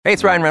Hey,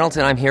 it's Ryan Reynolds,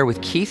 and I'm here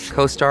with Keith,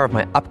 co-star of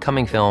my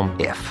upcoming film,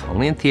 If,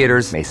 only in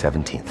theaters May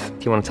 17th.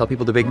 Do you want to tell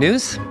people the big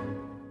news?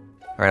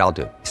 All right, I'll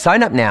do it.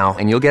 Sign up now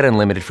and you'll get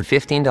unlimited for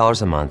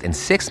 $15 a month and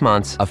 6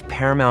 months of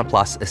Paramount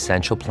Plus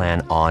Essential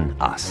Plan on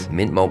us.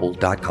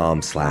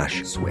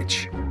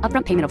 MintMobile.com/switch.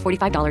 Upfront payment of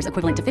 $45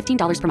 equivalent to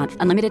 $15 per month.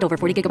 Unlimited over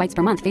 40 gigabytes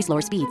per month. Face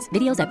lower speeds.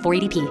 Videos at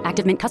 480p.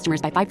 Active Mint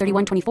customers by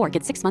 531.24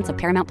 get 6 months of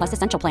Paramount Plus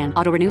Essential Plan.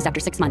 Auto renews after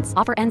 6 months.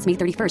 Offer ends May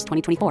 31st,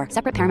 2024.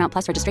 Separate Paramount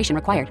Plus registration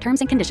required. Terms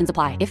and conditions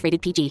apply if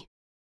rated PG.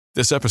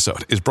 This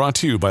episode is brought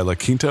to you by La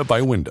Quinta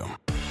by Wyndham.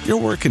 Your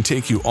work can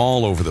take you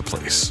all over the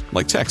place,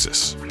 like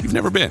Texas. You've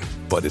never been,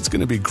 but it's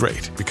going to be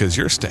great because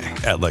you're staying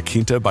at La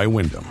Quinta by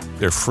Wyndham.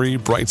 Their free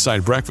Bright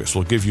Side breakfast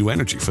will give you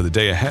energy for the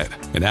day ahead.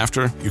 And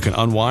after, you can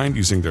unwind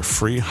using their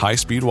free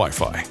high-speed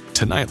Wi-Fi.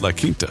 Tonight, La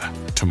Quinta.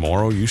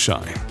 Tomorrow, you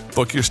shine.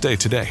 Book your stay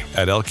today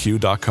at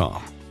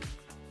LQ.com.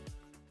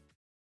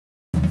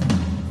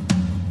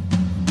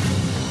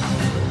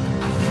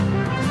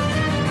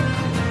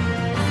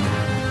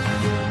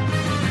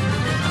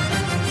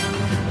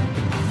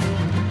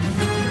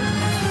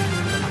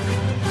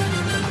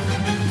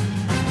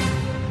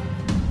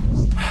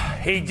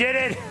 He did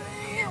it.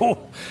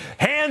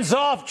 Hands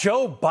off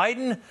Joe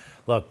Biden.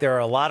 Look, there are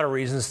a lot of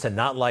reasons to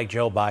not like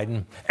Joe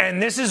Biden, and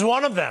this is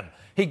one of them.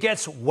 He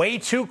gets way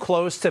too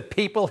close to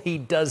people he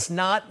does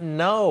not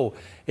know.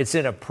 It's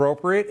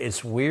inappropriate,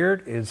 it's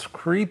weird, it's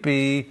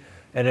creepy,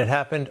 and it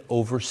happened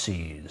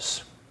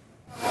overseas.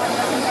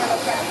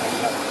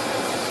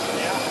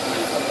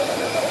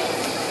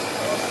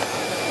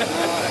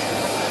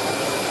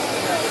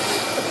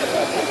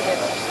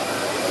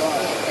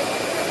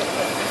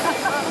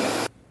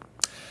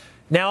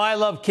 Now, I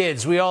love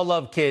kids. We all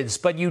love kids.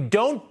 But you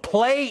don't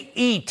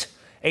eat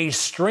a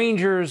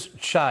stranger's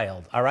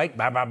child, all right?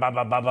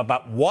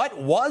 What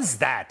was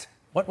that?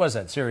 What was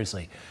that?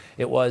 Seriously.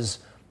 It was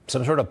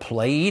some sort of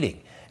play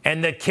eating.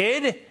 And the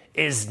kid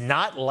is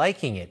not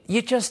liking it.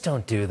 You just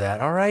don't do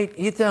that, all right?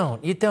 You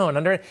don't.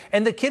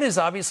 And the kid is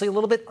obviously a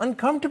little bit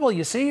uncomfortable.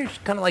 You see, you're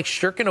kind of like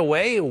shirking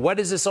away. What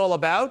is this all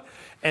about?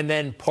 And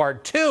then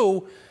part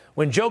two,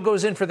 when Joe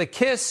goes in for the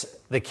kiss,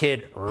 the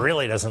kid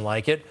really doesn't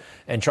like it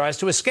and tries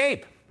to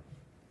escape.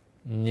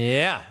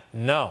 Yeah,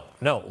 no,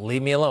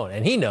 leave me alone.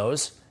 And he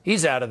knows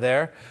he's out of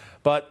there,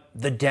 but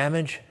the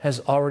damage has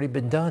already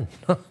been done.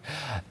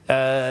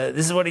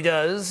 This is what he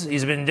does.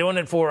 He's been doing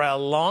it for a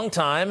long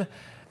time,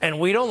 and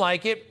we don't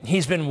like it.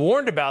 He's been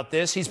warned about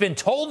this. He's been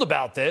told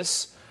about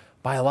this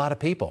by a lot of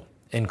people,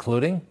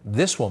 including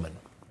this woman.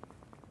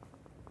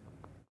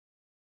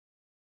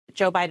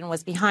 Joe Biden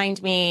was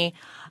behind me.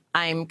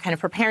 I'm kind of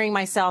preparing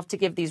myself to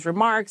give these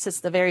remarks.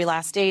 It's the very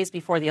last days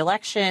before the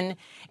election.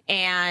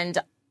 And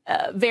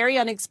very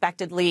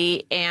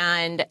unexpectedly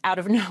and out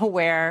of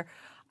nowhere,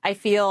 I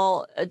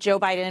feel Joe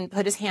Biden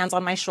put his hands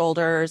on my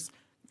shoulders,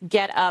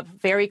 get up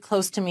very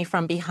close to me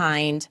from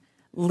behind,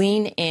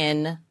 lean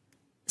in,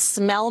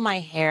 smell my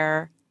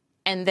hair,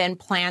 and then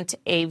plant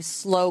a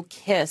slow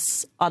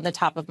kiss on the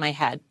top of my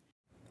head.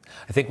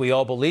 I think we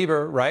all believe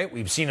her, right?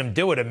 We've seen him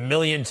do it a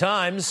million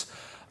times.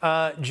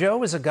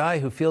 Joe is a guy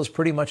who feels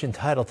pretty much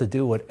entitled to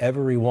do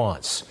whatever he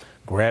wants.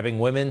 Grabbing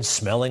women,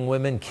 smelling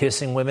women,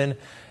 kissing women,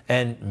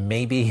 and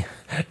maybe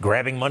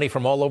grabbing money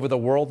from all over the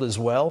world as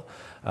well.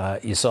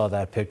 You saw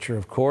that picture,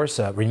 of course.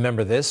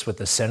 Remember this with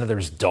the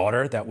senator's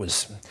daughter?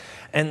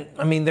 And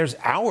I mean, there's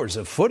hours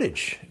of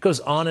footage. It goes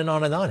on and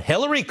on and on.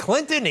 Hillary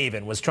Clinton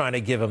even was trying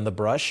to give him the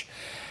brush.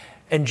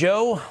 And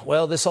Joe,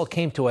 well, this all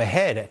came to a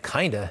head,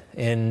 kinda,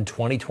 in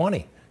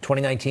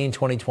 2019,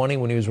 2020,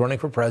 when he was running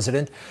for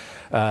president.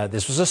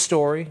 This was a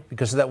story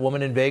because of that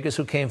woman in Vegas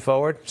who came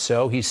forward.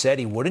 So he said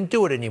he wouldn't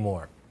do it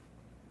anymore.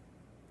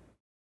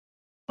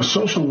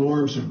 Social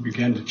norms have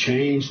begun to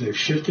change. They've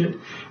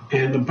shifted.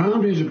 And the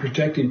boundaries of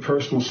protecting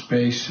personal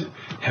space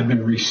have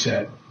been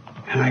reset.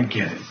 And I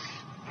get it.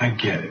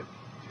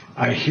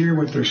 I hear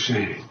what they're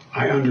saying.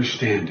 I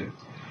understand it.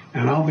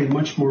 And I'll be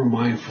much more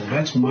mindful.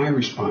 That's my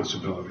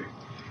responsibility.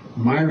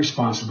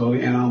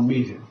 And I'll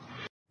meet it.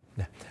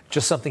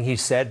 Just something he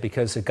said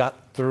because it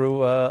got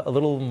through a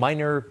little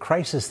minor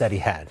crisis that he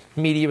had.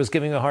 Media was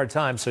giving him a hard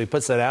time, so he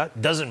puts that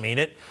out. Doesn't mean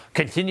it.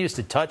 Continues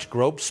to touch,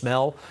 grope,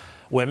 smell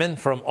women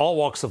from all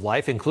walks of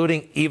life,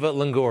 including Eva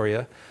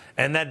Longoria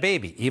and that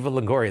baby, Eva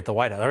Longoria at the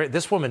White House. All right,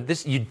 this woman,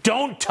 you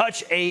don't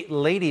touch a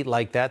lady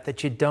like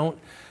that you don't.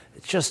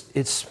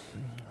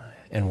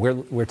 And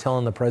we're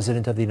telling the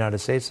President of the United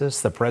States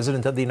this. The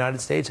President of the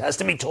United States has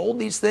to be told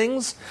these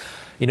things.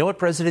 You know what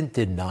president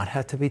did not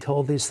have to be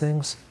told these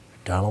things?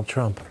 Donald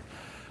Trump.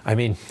 I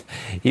mean,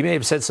 he may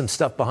have said some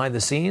stuff behind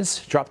the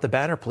scenes. Drop the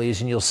banner, please,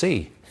 and you'll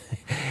see.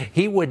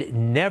 He would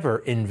never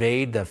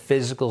invade the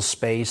physical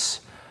space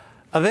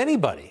of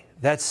anybody.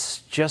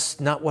 That's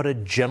just not what a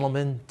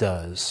gentleman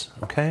does,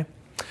 okay?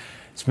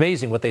 It's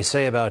amazing what they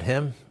say about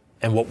him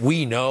and what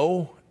we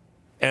know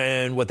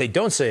and what they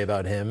don't say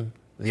about him,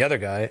 the other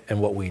guy, and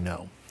what we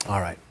know.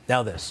 All right,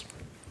 now this.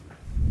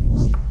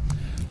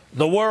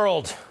 The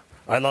world.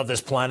 I love this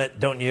planet,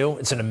 don't you?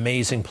 It's an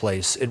amazing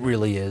place. It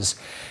really is.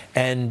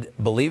 And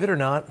believe it or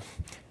not,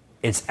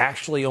 it's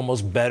actually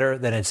almost better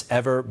than it's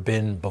ever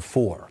been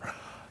before.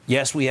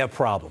 Yes, we have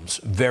problems,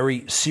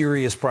 very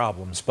serious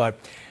problems, but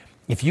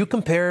if you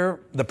compare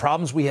the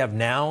problems we have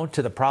now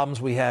to the problems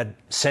we had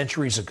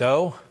centuries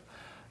ago,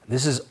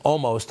 this is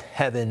almost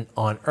heaven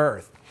on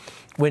earth.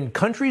 When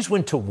countries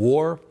went to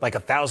war like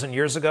 1,000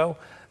 years ago,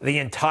 the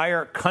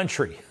entire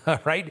country,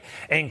 right,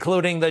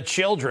 including the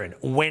children,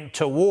 went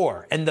to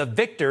war. And the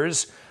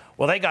victors,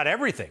 well, they got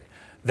everything.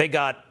 They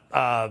got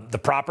the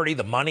property,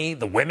 the money,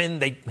 the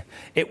women.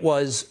 It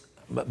was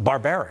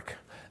barbaric.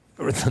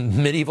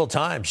 Medieval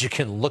times, you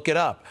can look it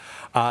up.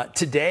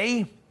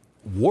 Today,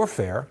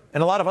 warfare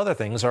and a lot of other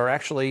things are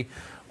actually,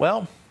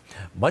 well,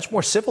 much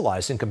more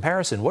civilized in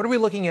comparison. What are we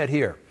looking at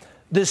here?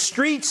 The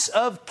streets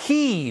of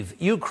Kyiv,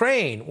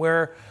 Ukraine,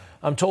 where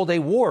I'm told a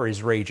war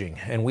is raging,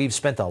 and we've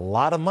spent a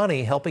lot of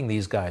money helping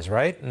these guys,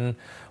 right? And,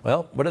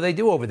 well, what do they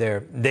do over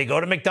there? They go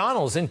to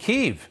McDonald's in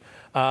Kyiv.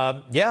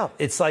 Yeah,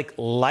 it's like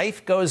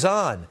life goes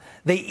on.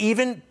 They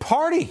even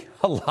party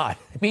a lot.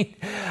 I mean,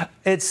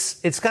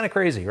 it's kind of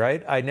crazy,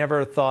 right? I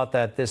never thought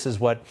that this is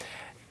what...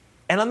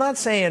 And I'm not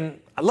saying,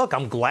 look,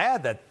 I'm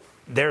glad that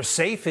they're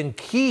safe in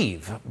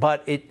Kyiv,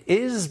 but it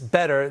is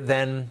better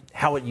than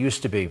how it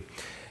used to be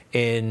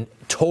in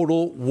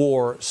total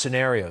war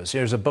scenarios.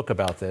 There's a book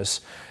about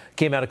this.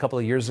 Came out a couple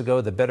of years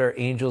ago, The Better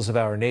Angels of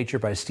Our Nature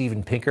by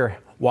Steven Pinker,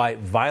 Why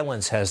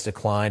Violence Has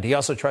Declined. He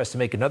also tries to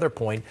make another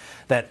point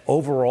that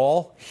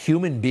overall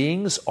human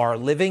beings are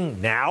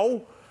living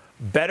now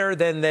better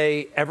than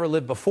they ever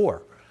lived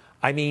before.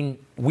 I mean,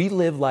 we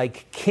live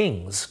like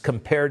kings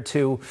compared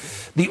to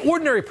the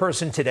ordinary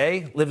person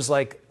today lives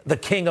like the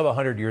king of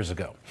 100 years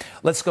ago.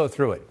 Let's go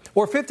through it.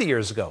 Or 50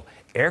 years ago,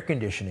 air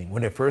conditioning,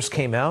 when it first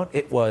came out,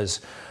 it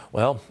was,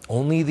 well,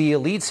 only the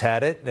elites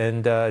had it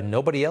and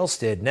nobody else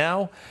did.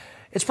 Now,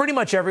 it's pretty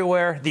much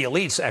everywhere. The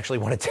elites actually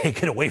want to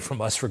take it away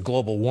from us for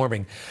global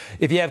warming.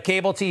 If you have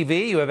cable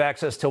TV, you have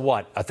access to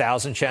what?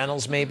 1,000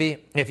 channels maybe?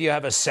 If you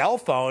have a cell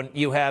phone,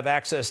 you have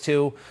access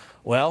to,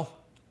 well,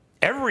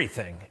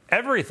 everything.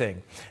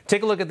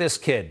 Take a look at this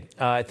kid.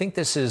 I think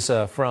this is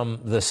from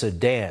the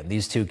Sudan.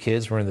 These two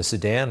kids were in the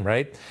Sudan,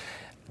 right?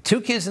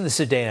 Two kids in the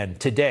Sudan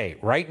today,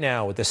 right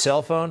now, with the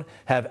cell phone,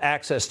 have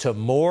access to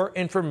more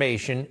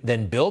information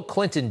than Bill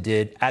Clinton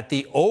did at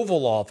the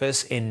Oval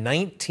Office in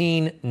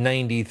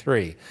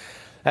 1993.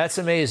 That's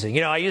amazing.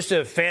 You know, I used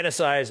to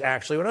fantasize,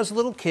 actually, when I was a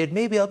little kid,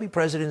 maybe I'll be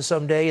president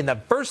someday. And the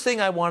first thing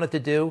I wanted to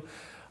do,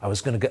 I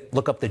was going to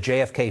look up the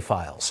JFK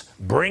files.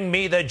 Bring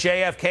me the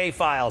JFK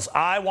files.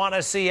 I want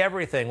to see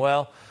everything.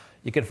 Well,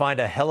 you can find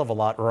a hell of a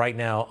lot right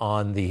now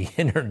on the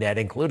internet,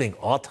 including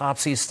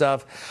autopsy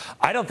stuff.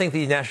 I don't think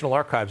the National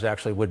Archives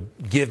actually would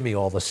give me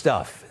all the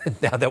stuff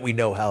now that we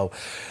know how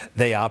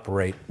they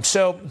operate.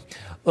 So,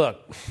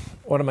 look,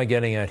 what am I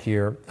getting at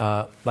here?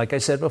 Like I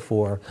said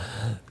before,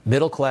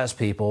 middle-class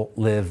people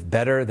live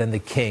better than the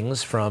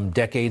kings from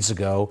decades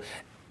ago.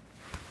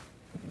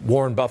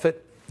 Warren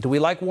Buffett. Do we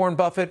like Warren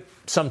Buffett?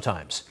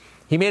 Sometimes.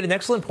 He made an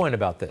excellent point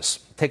about this.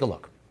 Take a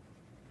look.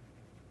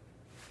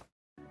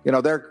 You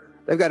know,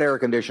 they've got air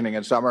conditioning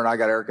in summer, and I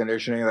got air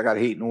conditioning. They got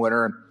heat in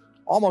winter, and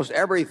almost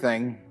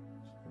everything.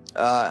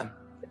 So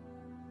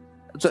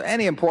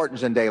any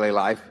importance in daily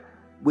life,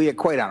 we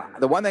equate on.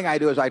 The one thing I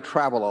do is I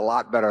travel a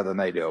lot better than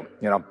they do.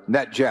 You know,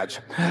 net jets.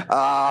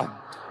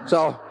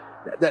 So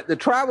the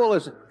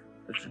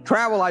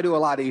travel I do a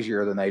lot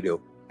easier than they do.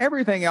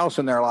 Everything else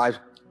in their lives,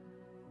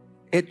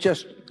 it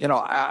just, you know,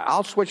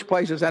 I'll switch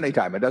places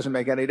anytime. It doesn't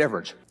make any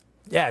difference.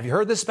 Yeah, have you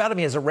heard this about him?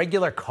 He has a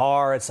regular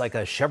car. It's like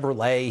a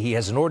Chevrolet. He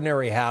has an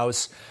ordinary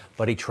house,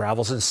 but he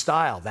travels in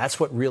style. That's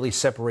what really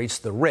separates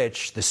the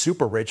rich, the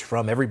super rich,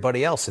 from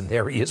everybody else. And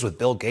there he is with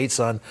Bill Gates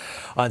on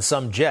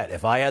some jet.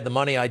 If I had the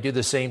money, I'd do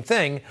the same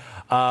thing.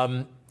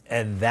 And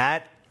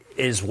that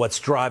is what's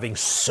driving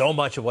so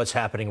much of what's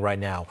happening right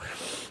now.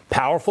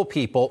 Powerful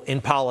people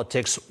in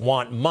politics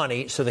want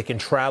money so they can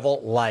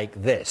travel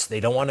like this. They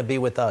don't want to be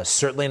with us.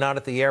 Certainly not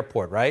at the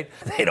airport, right?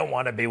 They don't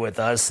want to be with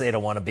us. They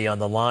don't want to be on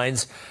the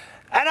lines.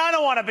 And I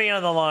don't want to be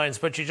on the lines,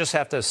 but you just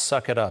have to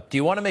suck it up. Do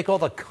you want to make all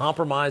the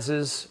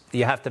compromises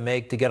you have to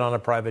make to get on a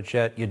private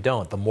jet? You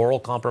don't. The moral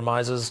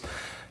compromises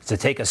to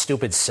take a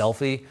stupid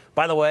selfie.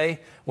 By the way,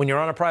 when you're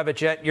on a private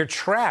jet, you're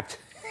trapped.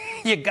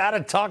 You got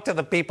to talk to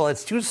the people.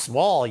 It's too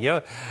small.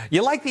 You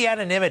like the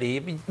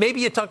anonymity.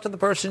 Maybe you talk to the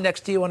person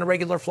next to you on a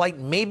regular flight.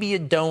 Maybe you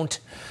don't.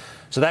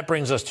 So that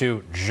brings us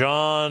to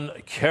John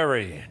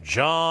Kerry.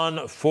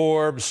 John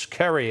Forbes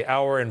Kerry,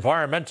 our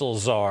environmental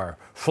czar,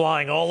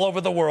 flying all over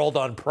the world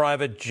on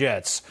private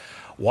jets.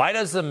 Why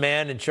does the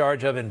man in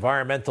charge of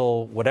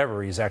environmental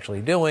whatever he's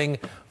actually doing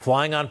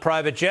flying on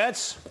private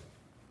jets?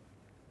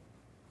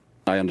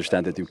 I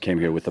understand that you came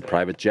here with a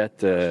private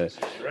jet. Is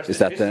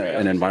that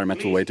an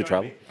environmental way to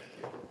travel?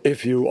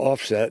 If you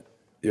offset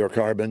your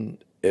carbon,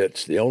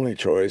 it's the only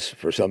choice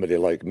for somebody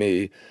like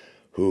me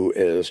who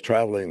is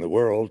traveling the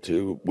world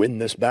to win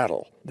this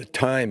battle. The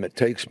time it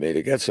takes me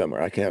to get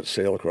somewhere, I can't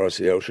sail across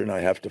the ocean. I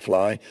have to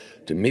fly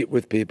to meet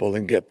with people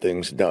and get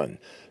things done.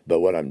 But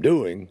what I'm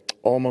doing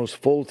almost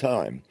full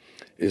time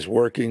is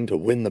working to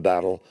win the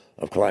battle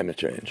of climate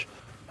change.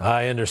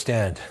 I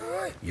understand.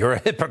 You're a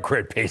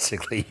hypocrite,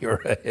 basically.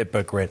 You're a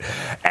hypocrite.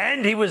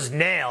 And he was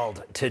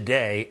nailed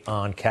today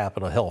on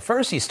Capitol Hill.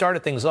 First, he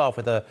started things off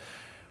with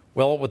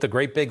a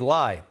great big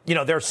lie. You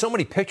know, there are so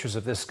many pictures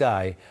of this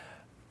guy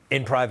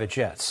in private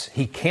jets.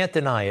 He can't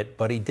deny it,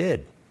 but he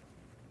did.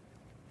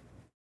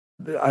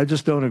 I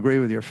just don't agree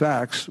with your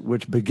facts,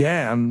 which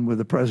began with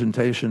the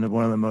presentation of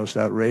one of the most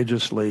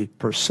outrageously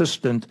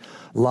persistent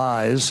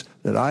lies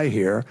that I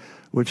hear,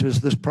 which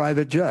is this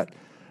private jet.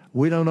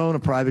 We don't own a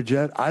private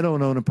jet. I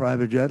don't own a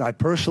private jet. I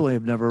personally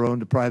have never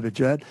owned a private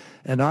jet.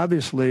 And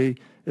obviously,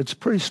 it's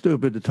pretty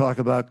stupid to talk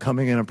about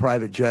coming in a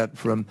private jet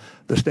from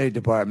the State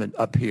Department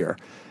up here.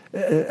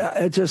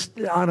 It just,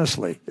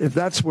 honestly, if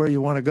that's where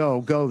you want to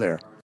go there.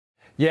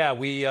 Yeah,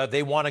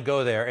 they want to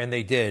go there, and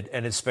they did,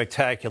 and it's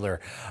spectacular.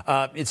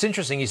 It's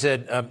interesting. He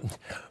said,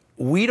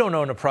 we don't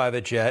own a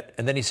private jet.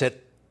 And then he said,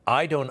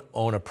 I don't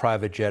own a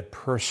private jet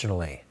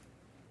personally.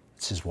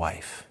 It's his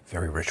wife,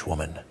 very rich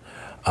woman.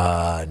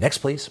 Next,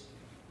 please.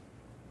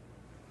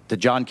 The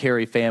John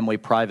Kerry family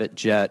private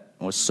jet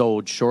was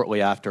sold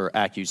shortly after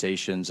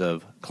accusations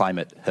of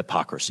climate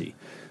hypocrisy.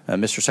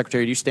 Mr.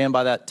 Secretary, do you stand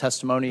by that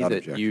testimony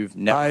that you've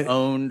never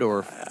owned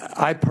or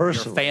I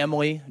personally, your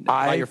family?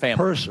 By your family?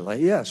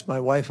 Personally, yes.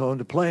 My wife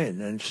owned a plane,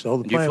 and so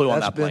the plane you flew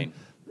on has that plane?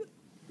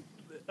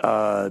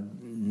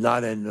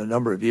 Not in a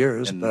number of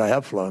years, but I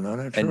have flown on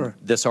it, sure. And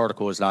this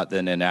article is not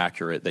then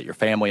inaccurate, that your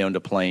family owned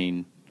a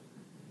plane,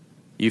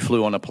 you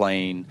flew on a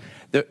plane.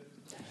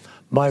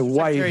 My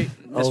wife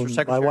owned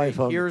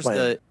the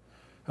plane.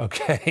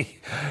 Okay.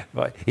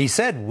 But he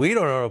said, we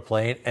don't own a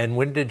plane. And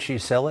when did she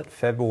sell it?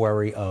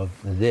 February of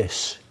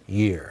this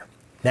year.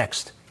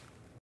 Next.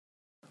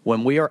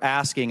 When we are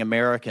asking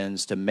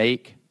Americans to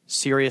make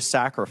serious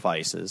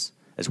sacrifices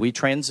as we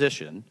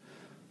transition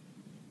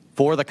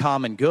for the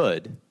common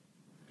good,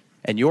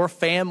 and your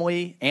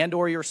family and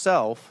or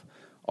yourself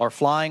are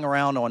flying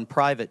around on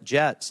private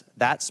jets,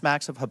 that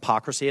smacks of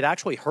hypocrisy. It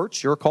actually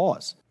hurts your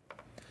cause.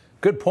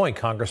 Good point,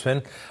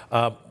 Congressman.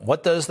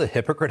 What does the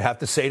hypocrite have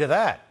to say to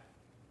that?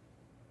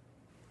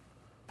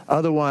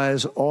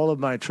 Otherwise, all of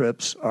my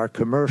trips are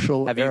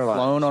commercial airlines. Have you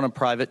flown on a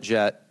private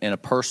jet in a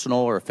personal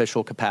or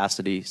official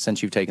capacity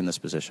since you've taken this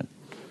position?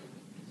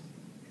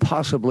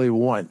 Possibly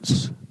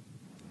once.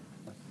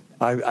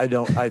 I'm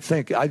trying to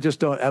think.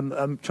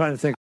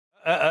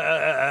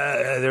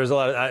 There's a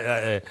lot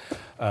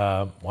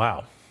of,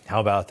 wow. How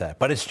about that?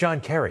 But it's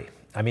John Kerry.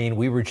 I mean,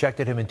 we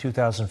rejected him in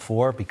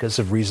 2004 because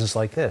of reasons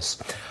like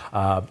this.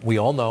 We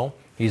all know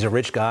he's a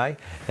rich guy,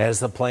 has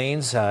the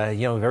planes,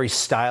 very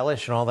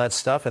stylish and all that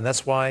stuff. And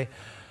that's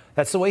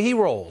the way he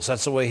rolls.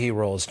 That's the way he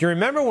rolls. Do you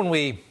remember when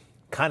we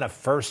kind of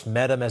first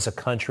met him as a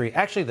country?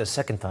 Actually, the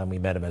second time we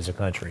met him as a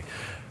country.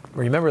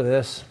 Remember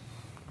this?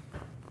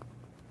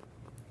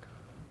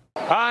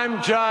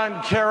 I'm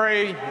John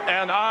Kerry,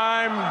 and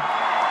I'm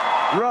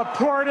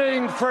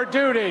reporting for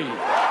duty.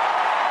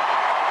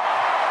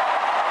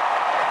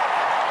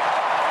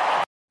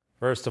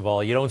 First of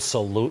all, you don't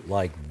salute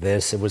like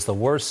this. It was the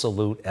worst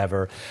salute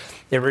ever.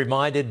 It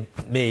reminded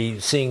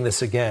me, seeing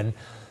this again,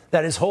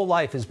 that his whole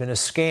life has been a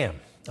scam,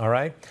 all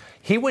right?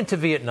 He went to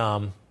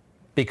Vietnam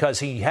because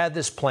he had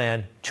this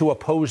plan to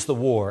oppose the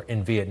war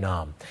in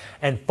Vietnam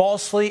and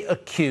falsely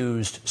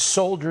accused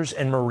soldiers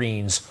and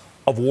Marines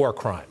of war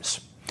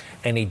crimes.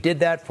 And he did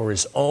that for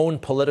his own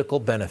political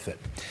benefit.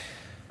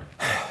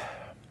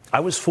 I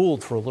was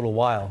fooled for a little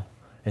while.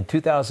 In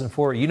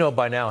 2004, you know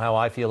by now how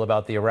I feel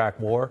about the Iraq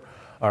War.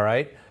 All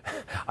right.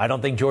 I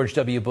don't think George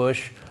W.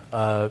 Bush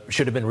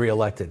should have been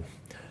reelected.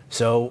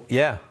 So,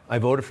 yeah, I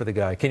voted for the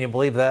guy. Can you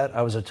believe that?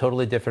 I was a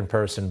totally different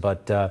person,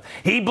 but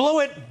he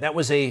blew it. That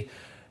was a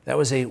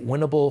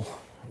winnable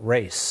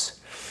race.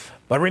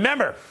 But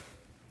remember,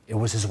 it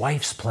was his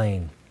wife's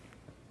plane.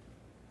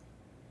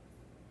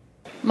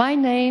 My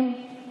name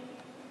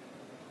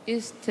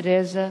is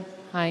Teresa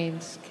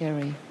Heinz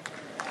Kerry.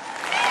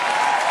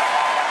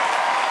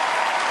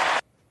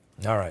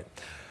 All right.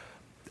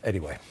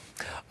 Anyway.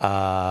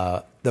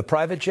 The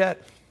private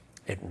jet,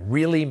 it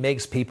really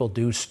makes people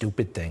do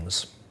stupid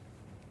things.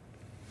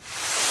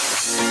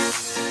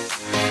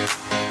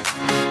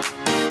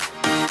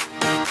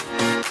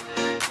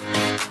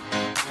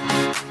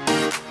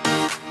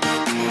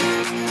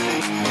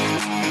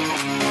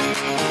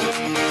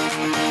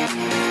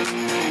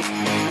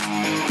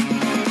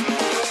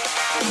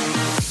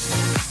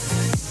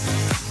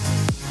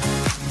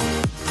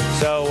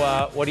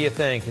 So what do you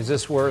think? Is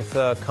this worth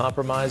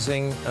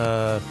compromising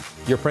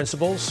your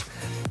principles?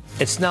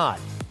 It's not.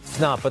 It's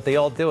not, but they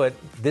all do it.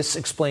 This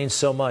explains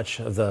so much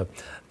of the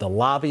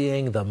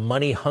lobbying, the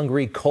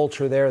money-hungry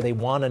culture there. They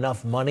want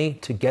enough money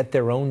to get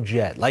their own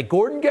jet. Like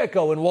Gordon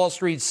Gekko in Wall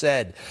Street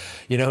said,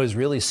 who's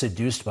really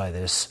seduced by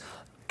this,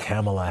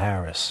 Kamala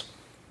Harris.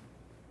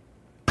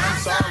 I'm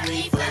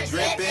sorry for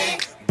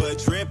dripping, but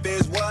drip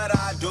is what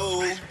I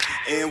do.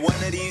 And one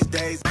of these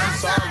days, I'm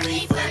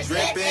sorry for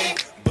dripping,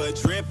 but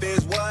drip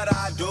is what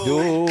I do.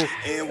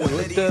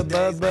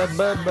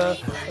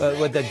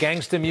 with the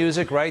gangster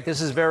music, right?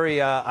 This is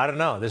very, I don't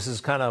know, this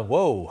is kind of,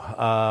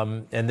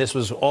 whoa. And this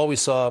was all we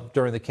saw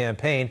during the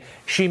campaign.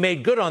 She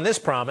made good on this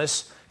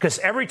promise, because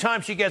every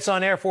time she gets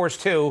on Air Force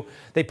Two,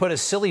 they put a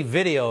silly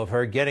video of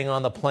her getting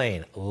on the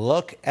plane.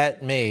 Look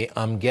at me,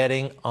 I'm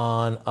getting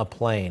on a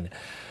plane.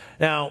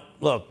 Now,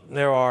 look,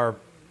 there are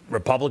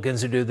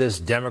Republicans who do this,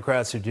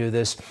 Democrats who do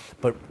this,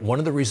 but one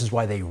of the reasons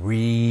why they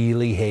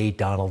really hate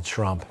Donald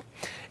Trump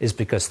is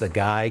because the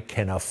guy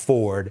can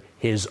afford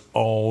his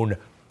own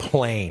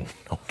plane,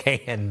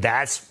 okay? And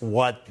that's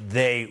what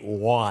they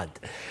want.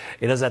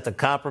 He doesn't have to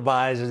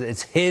compromise.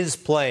 It's his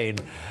plane.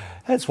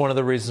 That's one of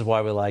the reasons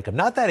why we like him.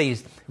 Not that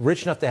he's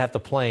rich enough to have the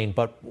plane,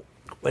 but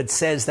it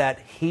says that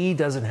he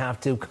doesn't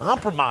have to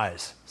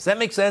compromise. Does that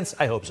make sense?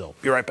 I hope so.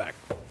 Be right back.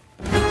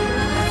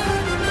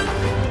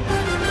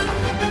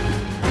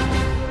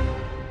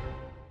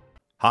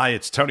 Hi,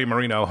 it's Tony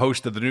Marino,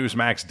 host of the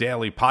Newsmax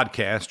Daily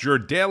Podcast, your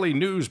daily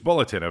news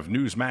bulletin of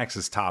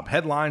Newsmax's top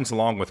headlines,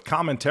 along with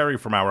commentary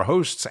from our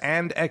hosts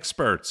and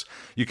experts.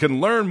 You can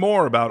learn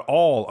more about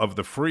all of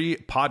the free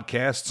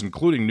podcasts,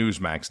 including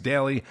Newsmax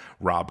Daily,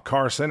 Rob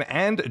Carson,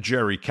 and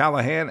Jerry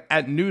Callahan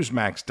at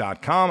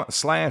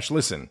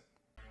newsmax.com/listen.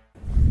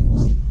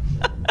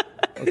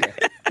 Okay.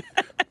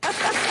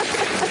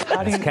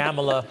 That's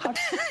Kamala.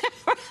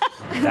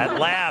 That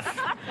laugh,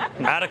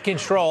 out of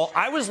control.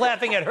 I was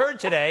laughing at her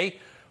today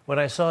when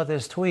I saw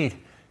this tweet.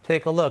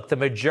 Take a look. The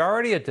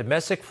majority of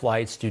domestic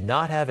flights do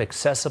not have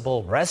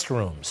accessible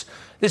restrooms.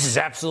 This is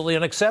absolutely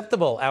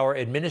unacceptable. Our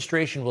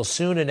administration will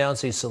soon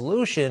announce a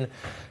solution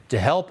to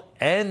help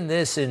end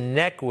this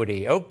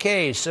inequity.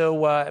 Okay,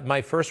 so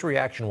my first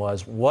reaction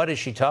was, what is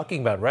she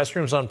talking about?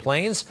 Restrooms on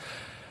planes?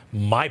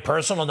 My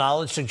personal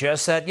knowledge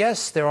suggests that,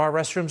 yes, there are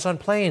restrooms on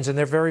planes, and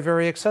they're very,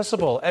 very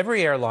accessible.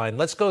 Every airline,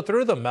 let's go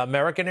through them.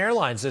 American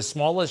Airlines, the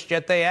smallest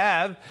jet they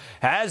have,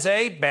 has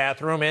a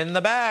bathroom in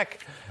the back.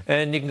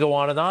 And you can go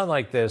on and on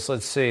like this.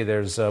 Let's see,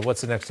 there's,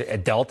 what's the next?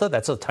 Delta,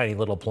 that's a tiny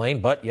little plane,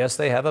 but yes,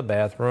 they have a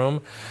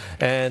bathroom.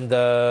 And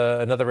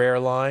another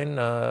airline,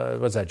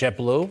 what's that,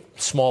 JetBlue,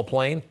 small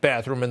plane,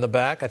 bathroom in the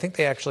back. I think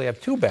they actually have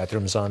 2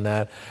 bathrooms on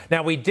that.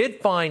 Now, we did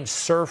find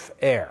Surf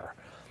Air.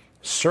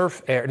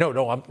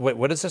 Wait,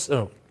 what is this?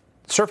 No,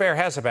 Surf Air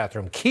has a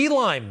bathroom. Key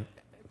Lime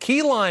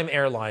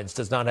Airlines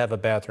does not have a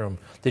bathroom.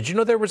 Did you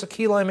know there was a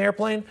Key Lime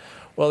airplane?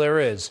 Well, there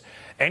is.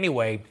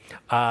 Anyway,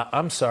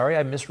 I'm sorry,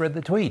 I misread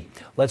the tweet.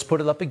 Let's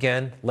put it up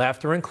again,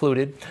 laughter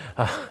included.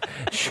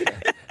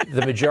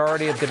 The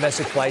majority of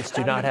domestic flights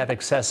do not have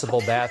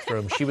accessible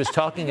bathrooms. She was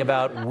talking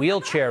about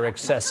wheelchair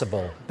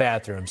accessible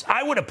bathrooms.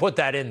 I would have put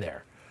that in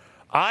there.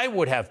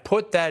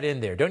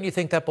 Don't you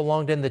think that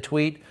belonged in the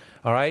tweet?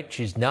 All right,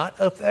 she's not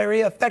a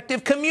very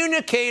effective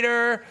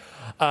communicator.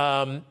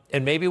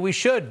 And maybe we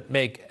should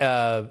make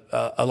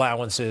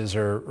allowances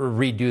or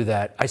redo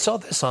that. I saw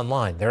this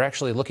online. They're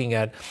actually looking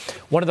at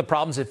one of the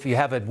problems. If you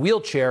have a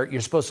wheelchair,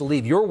 you're supposed to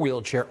leave your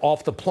wheelchair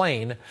off the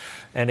plane,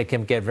 and it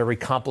can get very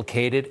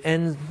complicated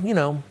and,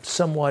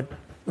 somewhat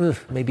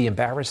maybe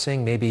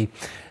embarrassing. Maybe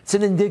it's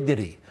an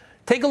indignity.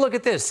 Take a look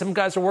at this. Some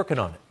guys are working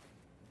on it.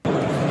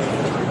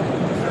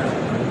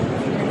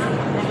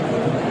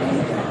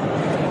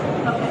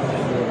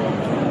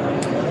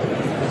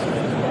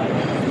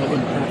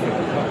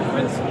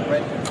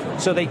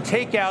 So they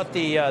take out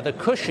the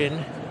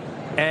cushion,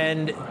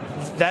 and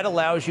that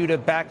allows you to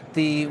back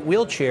the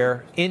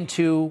wheelchair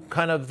into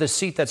kind of the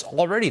seat that's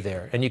already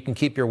there, and you can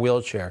keep your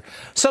wheelchair.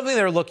 Something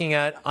they're looking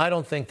at. I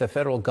don't think the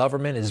federal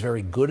government is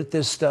very good at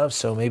this stuff,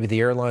 so maybe the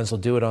airlines will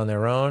do it on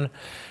their own.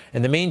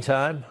 In the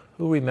meantime,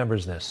 who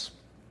remembers this?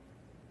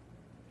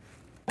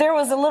 There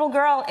was a little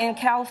girl in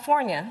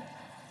California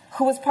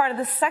who was part of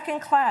the second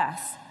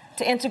class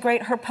to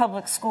integrate her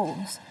public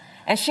schools,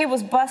 and she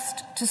was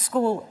bused to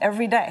school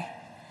every day.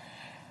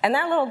 And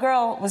that little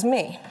girl was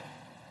me.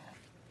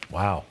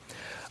 Wow.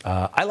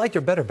 I liked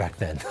her better back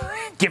then.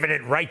 Giving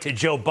it right to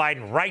Joe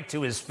Biden, right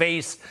to his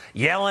face,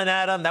 yelling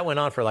at him. That went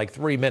on for like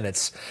 3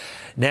 minutes.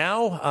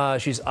 Now,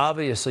 she's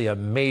obviously a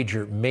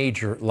major,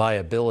 major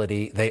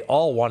liability. They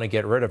all want to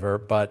get rid of her,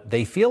 but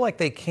they feel like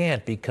they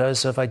can't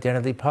because of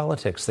identity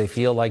politics. They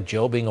feel like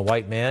Joe, being a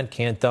white man,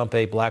 can't dump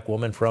a black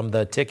woman from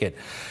the ticket.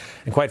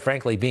 And quite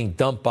frankly, being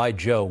dumped by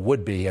Joe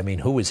would be,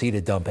 who is he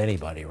to dump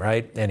anybody,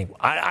 right? Anyway,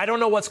 I don't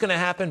know what's going to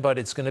happen, but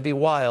it's going to be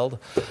wild.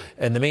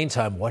 In the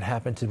meantime, what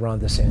happened to Ron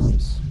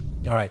DeSantis?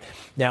 All right.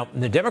 Now,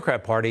 in the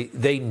Democrat Party,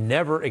 they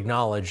never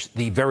acknowledge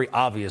the very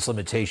obvious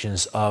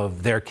limitations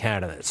of their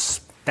candidates.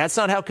 That's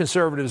not how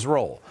conservatives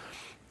roll.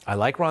 I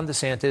like Ron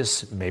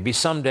DeSantis, maybe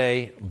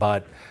someday,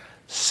 but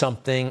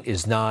something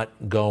is not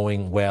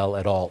going well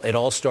at all. It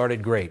all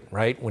started great,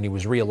 right? When he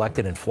was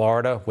reelected in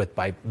Florida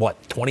by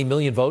 20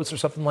 million votes or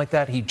something like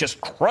that. He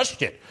just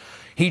crushed it.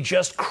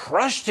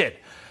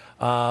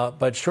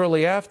 But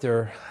shortly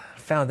after,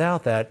 found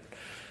out that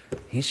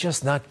he's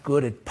just not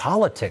good at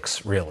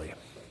politics, really.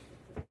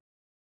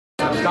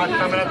 Stop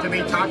coming up to me,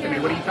 talk to me.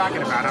 What are you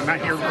talking about? I'm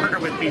not here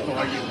working with people.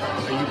 Are you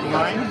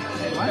blind?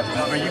 What?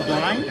 Are you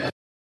blind?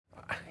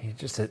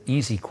 Just an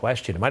easy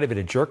question. It might have been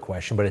a jerk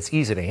question, but it's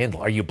easy to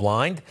handle. Are you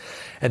blind?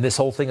 And this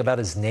whole thing about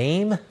his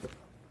name?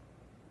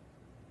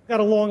 Got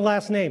a long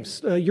last name,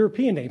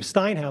 European name,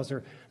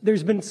 Steinhauser.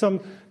 There's been some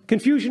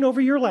confusion over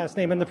your last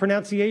name and the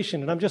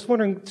pronunciation, and I'm just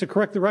wondering, to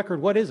correct the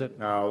record, what is it?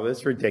 Oh,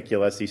 that's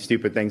ridiculous, these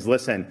stupid things.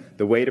 Listen,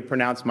 the way to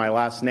pronounce my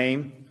last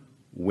name,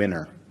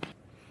 Winner.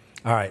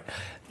 All right.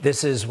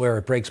 This is where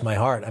it breaks my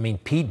heart. I mean,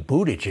 Pete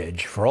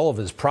Buttigieg, for all of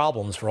his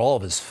problems, for all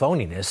of his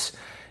phoniness,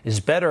 is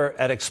better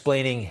at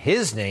explaining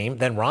his name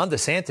than Ron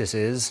DeSantis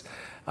is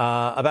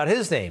about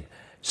his name.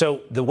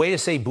 So the way to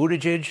say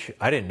Buttigieg,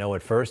 I didn't know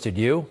at first, did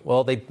you?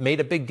 Well, they made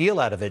a big deal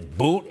out of it.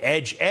 Boot,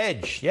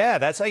 edge. Yeah,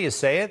 that's how you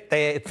say it.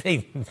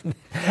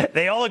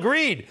 They all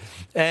agreed.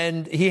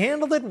 And he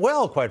handled it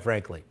well, quite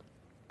frankly.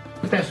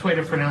 The best way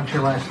to pronounce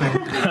your last name?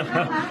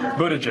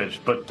 Buttigieg,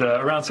 but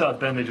around South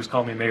Bend, they just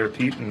call me Mayor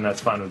Pete, and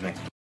that's fine with me.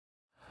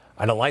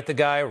 I don't like the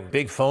guy,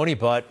 big phony,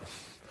 but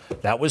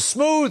that was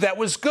smooth. That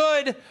was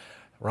good.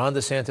 Ron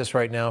DeSantis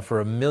right now, for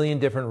a million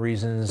different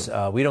reasons.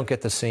 We don't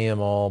get to see him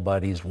all,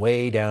 but he's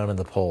way down in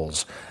the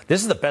polls.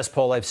 This is the best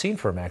poll I've seen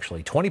for him,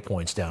 actually. 20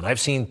 points down. I've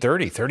seen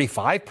 30,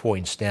 35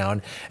 points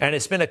down, and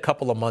it's been a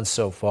couple of months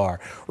so far.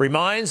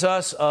 Reminds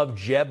us of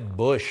Jeb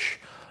Bush,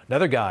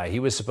 another guy.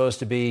 He was supposed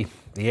to be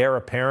the heir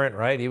apparent,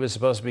 right? He was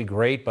supposed to be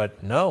great,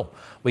 but no.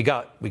 We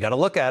got to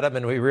look at him,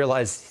 and we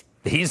realize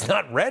he's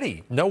not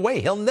ready. No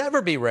way. He'll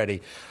never be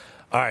ready.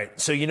 All right,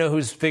 so you know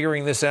who's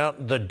figuring this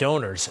out? The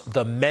donors,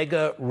 the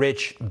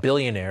mega-rich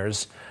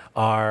billionaires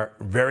are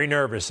very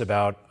nervous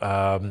about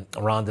Ron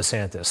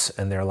DeSantis.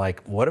 And they're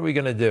like, what are we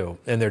going to do?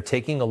 And they're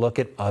taking a look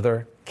at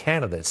other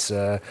candidates.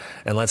 And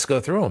let's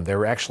go through them.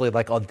 They're actually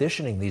like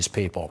auditioning these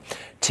people.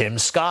 Tim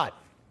Scott.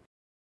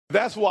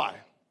 That's why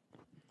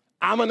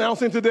I'm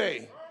announcing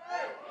today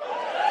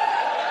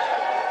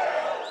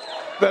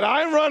that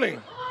I'm running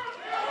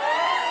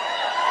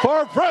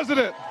for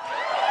president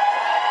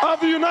of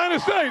the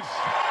United States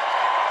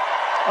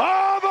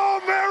of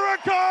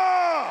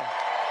America.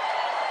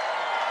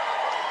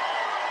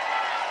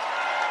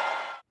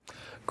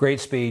 Great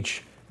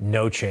speech,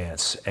 no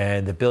chance.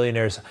 And the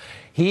billionaires,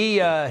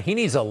 he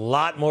needs a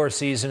lot more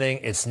seasoning.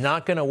 It's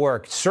not going to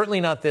work, certainly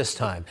not this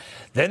time.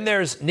 Then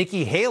there's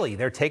Nikki Haley.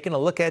 They're taking a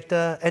look at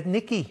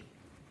Nikki.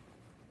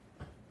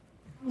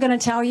 I'm going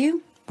to tell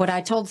you what I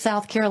told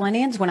South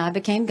Carolinians when I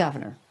became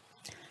governor.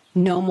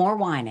 No more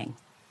whining.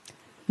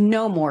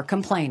 No more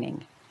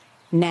complaining.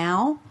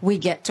 Now we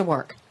get to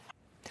work.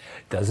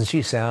 Doesn't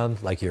she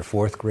sound like your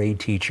fourth grade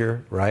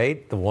teacher,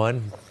 right? The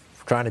one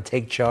trying to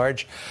take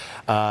charge.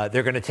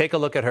 They're going to take a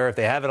look at her if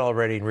they haven't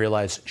already and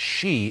realize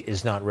she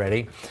is not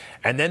ready.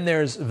 And then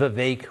there's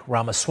Vivek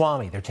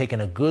Ramaswamy. They're taking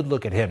a good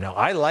look at him. Now,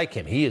 I like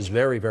him. He is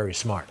very, very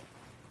smart.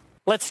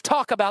 Let's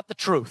talk about the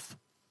truth.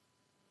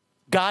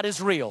 God is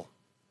real.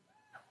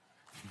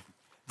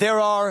 There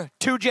are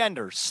two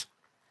genders.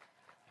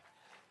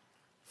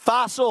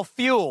 Fossil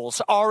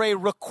fuels are a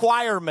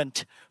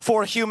requirement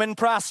for human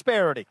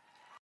prosperity.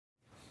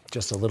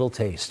 Just a little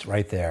taste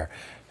right there.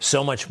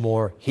 So much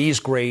more.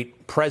 He's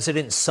great.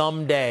 President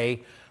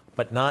someday,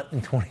 but not in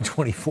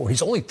 2024.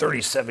 He's only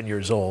 37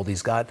 years old.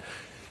 He's got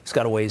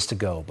a ways to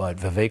go. But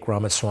Vivek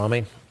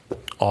Ramaswamy,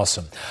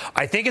 awesome.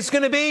 I think it's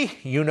going to be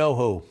you know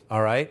who,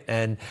 all right?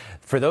 And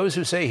for those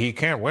who say he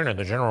can't win in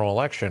the general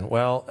election,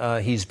 well,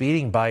 he's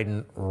beating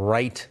Biden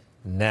right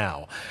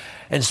now.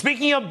 And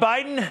speaking of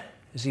Biden,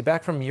 is he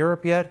back from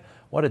Europe yet?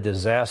 What a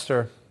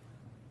disaster.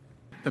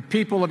 The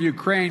people of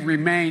Ukraine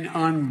remain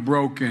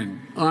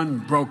unbroken.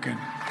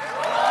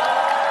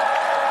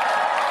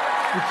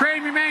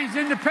 Ukraine remains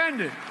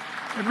independent.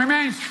 It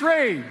remains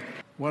free.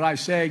 What I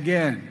say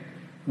again,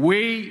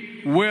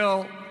 we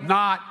will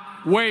not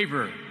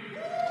waver.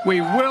 We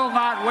will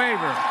not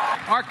waver.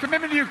 Our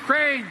commitment to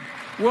Ukraine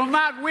will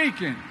not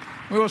weaken.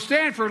 We will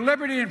stand for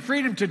liberty and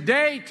freedom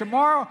today,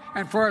 tomorrow,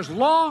 and for as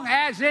long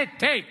as it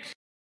takes.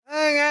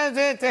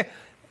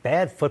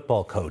 Bad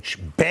football coach.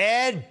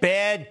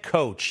 Bad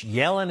coach.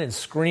 Yelling and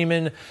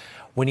screaming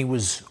when he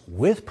was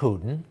with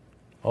Putin.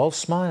 All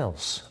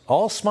smiles.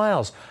 All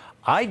smiles.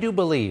 I do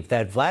believe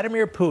that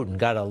Vladimir Putin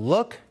got a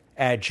look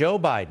at Joe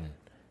Biden,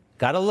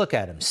 got a look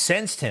at him,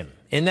 sensed him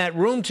in that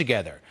room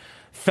together,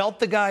 felt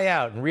the guy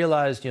out and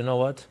realized, you know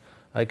what?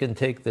 I can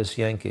take this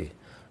Yankee.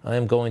 I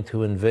am going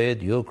to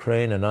invade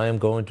Ukraine and I am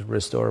going to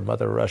restore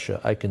Mother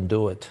Russia. I can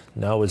do it.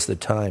 Now is the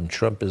time.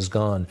 Trump is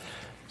gone.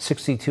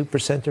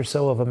 62% or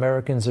so of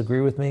Americans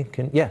agree with me.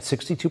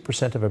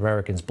 62% of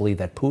Americans believe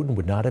that Putin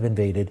would not have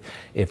invaded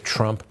if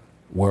Trump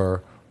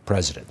were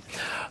president.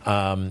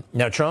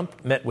 Now,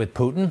 Trump met with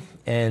Putin,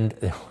 and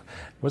there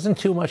wasn't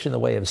too much in the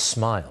way of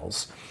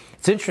smiles.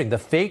 It's interesting. The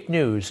fake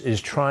news is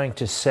trying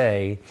to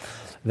say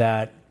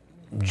that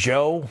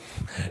Joe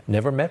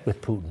never met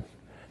with Putin,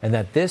 and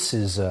that this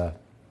is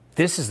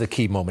the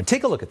key moment.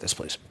 Take a look at this,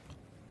 please.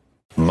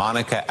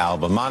 Monica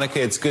Alba. Monica,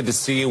 it's good to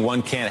see you.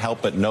 One can't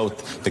help but note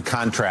the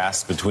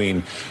contrast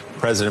between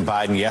President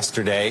Biden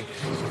yesterday,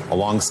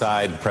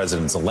 alongside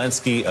President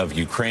Zelensky of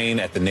Ukraine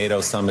at the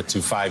NATO summit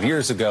 5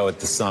 years ago at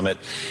the summit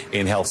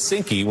in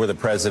Helsinki, where the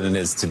president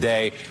is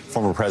today.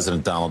 Former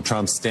President Donald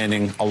Trump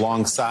standing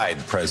alongside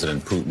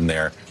President Putin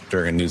there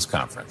during a news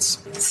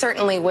conference.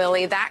 Certainly,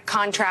 Willie, that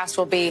contrast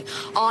will be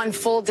on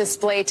full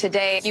display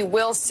today. You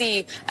will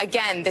see,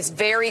 again, this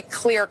very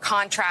clear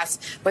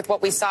contrast with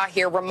what we saw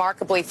here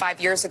remarkably 5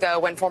 years ago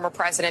when former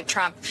President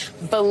Trump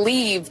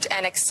believed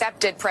and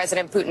accepted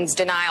President Putin's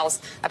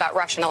denials about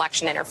Russian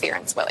election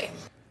interference, Willie.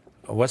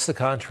 What's the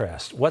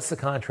contrast? What's the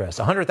contrast?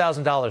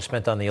 $100,000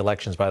 spent on the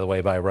elections, by the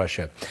way, by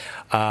Russia.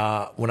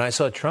 When I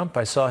saw Trump,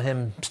 I saw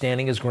him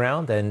standing his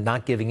ground and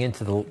not giving in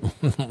to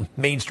the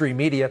mainstream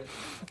media.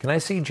 Can I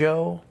see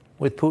Joe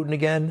with Putin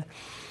again?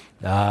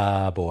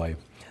 Ah, boy.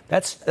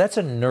 That's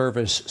a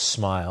nervous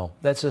smile.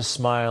 That's a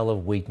smile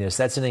of weakness.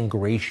 That's an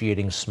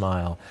ingratiating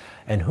smile.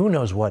 And who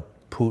knows what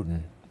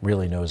Putin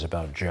really knows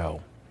about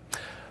Joe?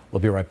 We'll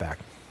be right back.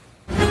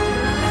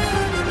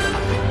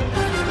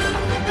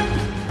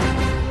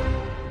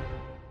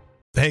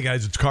 Hey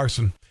guys, it's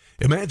Carson.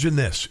 Imagine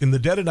this. In the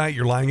dead of night,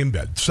 you're lying in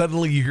bed.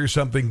 Suddenly you hear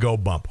something go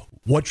bump.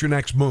 What's your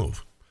next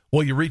move?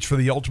 Well, you reach for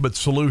the ultimate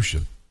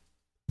solution.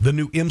 The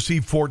new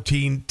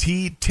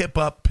MC-14T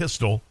tip-up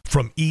pistol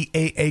from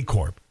EAA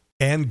Corp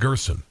and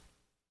Gerson.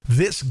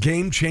 This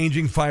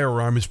game-changing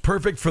firearm is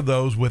perfect for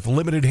those with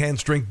limited hand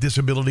strength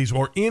disabilities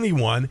or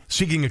anyone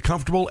seeking a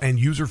comfortable and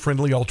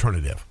user-friendly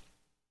alternative.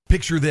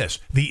 Picture this.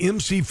 The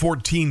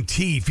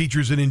MC-14T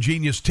features an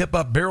ingenious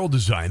tip-up barrel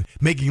design,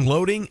 making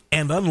loading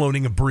and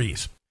unloading a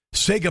breeze.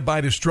 Say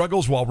goodbye to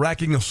struggles while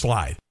racking a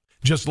slide.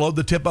 Just load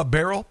the tip-up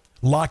barrel,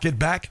 lock it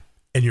back,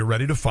 and you're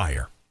ready to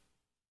fire.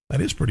 That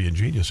is pretty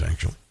ingenious,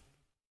 actually.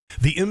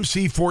 The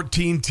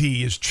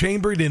MC-14T is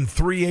chambered in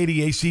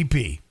 .380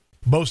 ACP,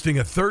 boasting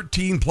a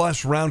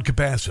 13-plus round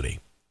capacity.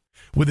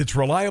 With its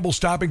reliable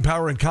stopping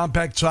power and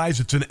compact size,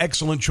 it's an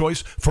excellent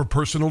choice for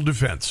personal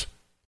defense.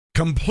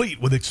 Complete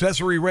with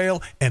accessory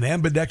rail and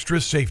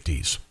ambidextrous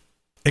safeties.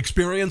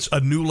 Experience a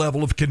new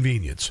level of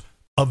convenience.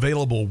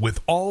 Available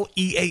with all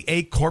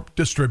EAA Corp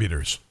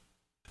distributors.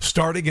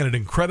 Starting at an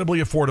incredibly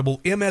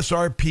affordable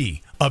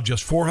MSRP of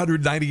just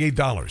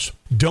 $498.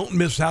 Don't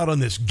miss out on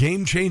this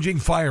game-changing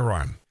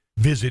firearm.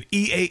 Visit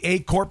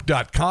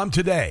EAAcorp.com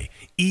today.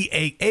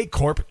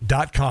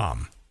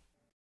 EAAcorp.com.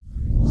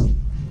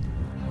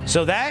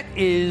 So that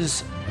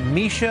is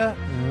Misha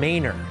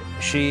Maynard.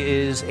 She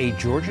is a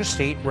Georgia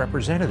State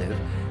representative,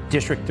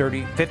 District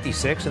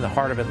 56 in the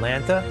heart of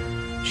Atlanta.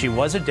 She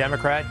was a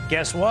Democrat.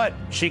 Guess what?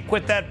 She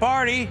quit that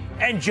party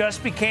and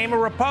just became a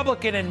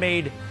Republican and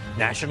made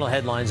national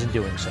headlines in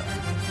doing so.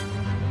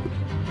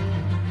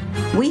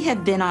 We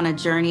have been on a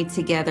journey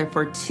together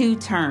for 2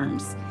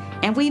 terms,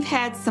 and we've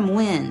had some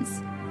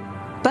wins.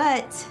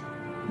 But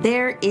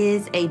there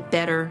is a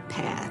better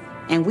path,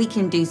 and we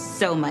can do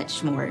so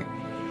much more.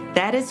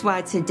 That is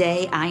why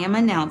today I am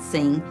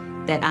announcing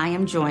that I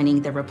am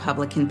joining the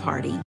Republican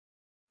Party.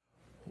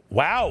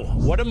 Wow,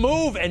 what a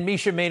move. And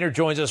Misha Maynard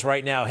joins us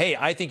right now. Hey,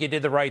 I think you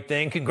did the right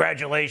thing.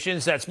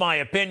 Congratulations. That's my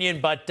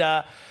opinion. But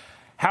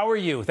how are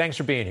you? Thanks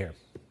for being here.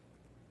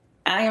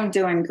 I am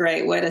doing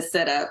great. What a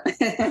setup.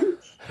 Good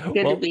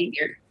to be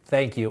here.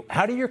 Thank you.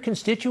 How do your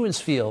constituents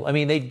feel? I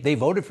mean, they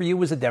voted for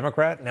you as a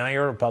Democrat. Now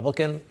you're a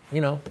Republican.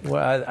 You know,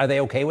 are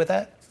they okay with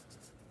that?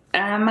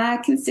 My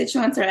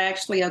constituents are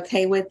actually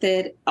okay with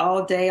it.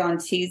 All day on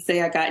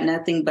Tuesday, I got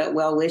nothing but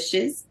well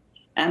wishes.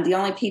 The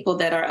only people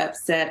that are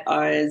upset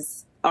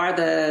are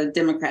the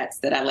Democrats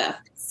that I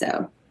left.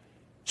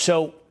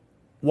 So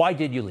why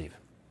did you leave?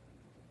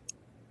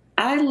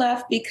 I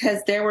left because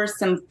there were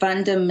some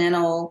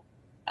fundamental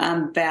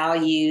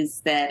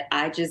values that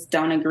I just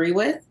don't agree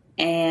with.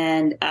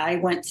 And I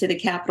went to the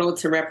Capitol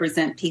to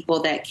represent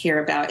people that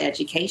care about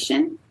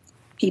education,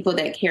 people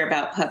that care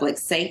about public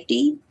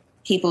safety,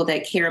 people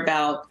that care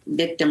about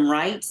victim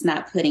rights,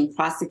 not putting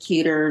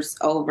prosecutors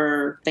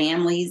over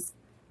families.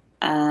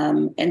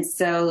 And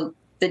so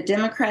the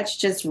Democrats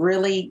just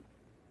really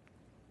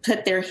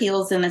put their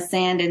heels in the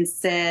sand and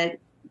said,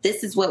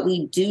 this is what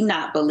we do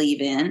not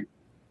believe in.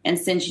 And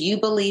since you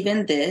believe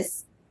in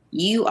this,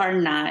 you are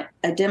not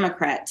a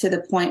Democrat, to the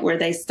point where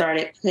they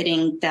started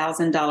putting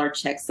 $1,000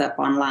 checks up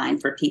online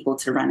for people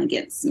to run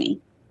against me.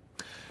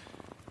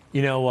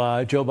 You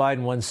know, Joe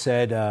Biden once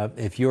said,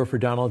 if you're for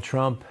Donald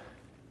Trump,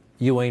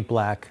 you ain't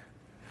black.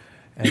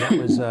 And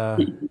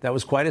that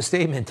was quite a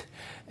statement.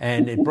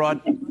 And it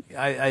brought,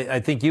 I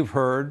think you've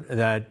heard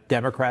that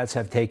Democrats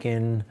have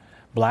taken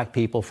black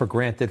people for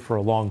granted for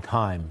a long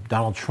time.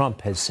 Donald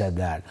Trump has said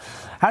that.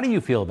 How do you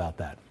feel about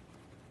that?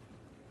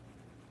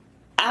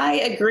 I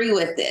agree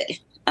with it.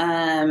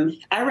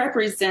 I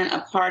represent a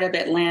part of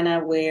Atlanta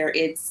where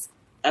it's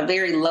a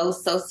very low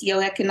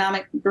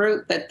socioeconomic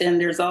group, but then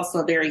there's also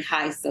a very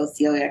high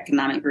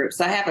socioeconomic group.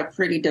 So I have a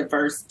pretty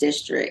diverse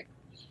district.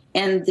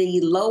 In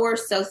the lower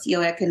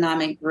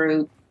socioeconomic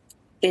group,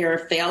 there are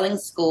failing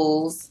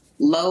schools,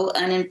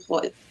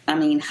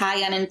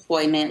 high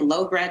unemployment,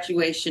 low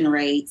graduation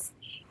rates,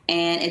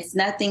 And it's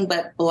nothing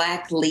but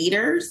Black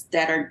leaders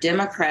that are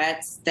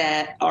Democrats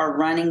that are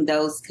running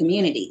those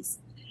communities.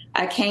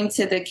 I came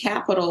to the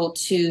Capitol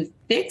to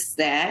fix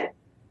that,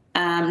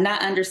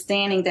 not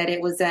understanding that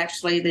it was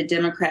actually the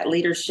Democrat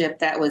leadership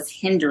that was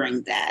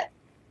hindering that.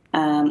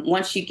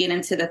 Once you get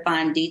into the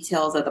fine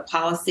details of the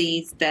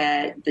policies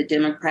that the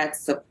Democrats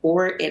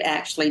support, it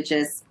actually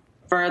just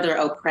further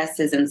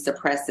oppresses and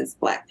suppresses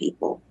Black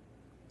people.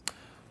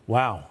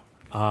 Wow.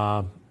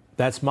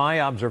 That's my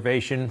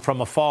observation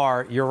from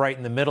afar. You're right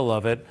in the middle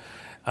of it.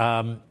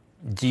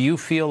 Do you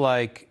feel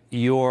like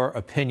your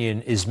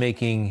opinion is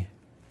making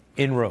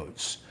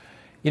inroads?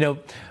 You know,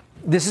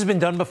 this has been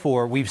done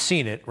before. We've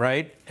seen it,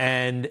 right?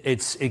 And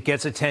it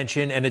gets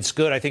attention, and it's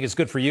good. I think it's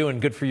good for you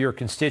and good for your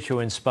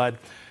constituents. But,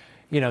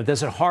 you know,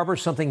 does it harbor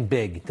something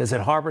big? Does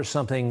it harbor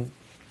something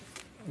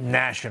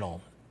national,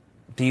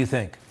 do you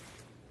think?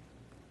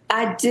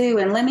 I do,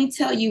 and let me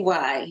tell you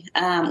why.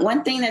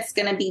 One thing that's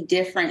going to be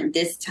different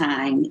this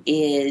time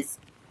is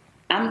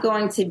I'm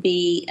going to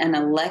be an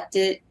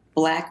elected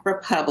Black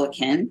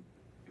Republican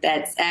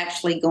that's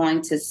actually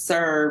going to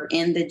serve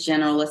in the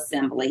General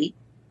Assembly.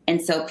 And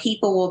so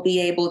people will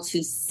be able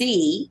to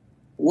see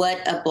what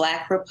a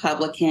Black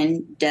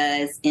Republican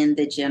does in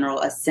the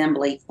General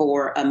Assembly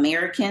for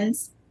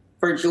Americans,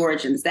 for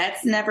Georgians.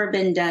 That's never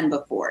been done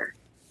before.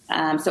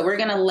 So we're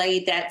going to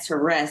lay that to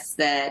rest,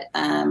 that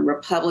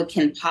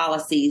Republican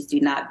policies do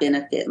not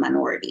benefit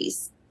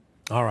minorities.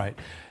 All right.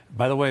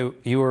 By the way,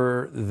 you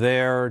were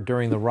there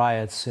during the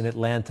riots in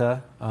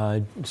Atlanta,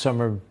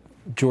 summer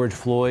George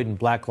Floyd and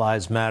Black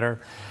Lives Matter.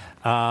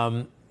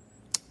 Was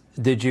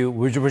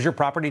your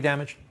property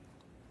damaged?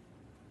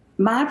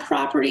 My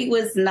property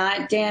was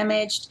not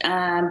damaged,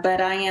 but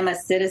I am a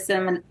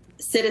citizen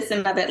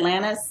of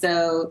Atlanta.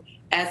 So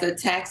as a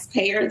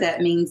taxpayer,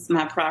 that means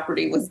my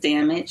property was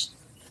damaged.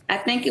 I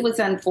think it was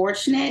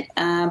unfortunate,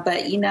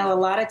 but, you know, a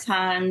lot of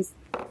times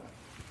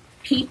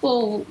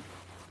people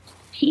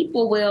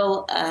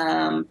will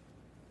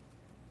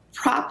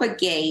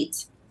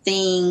propagate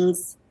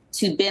things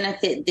to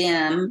benefit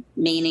them,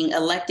 meaning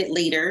elected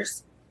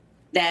leaders,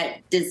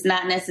 that does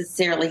not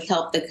necessarily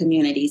help the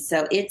community.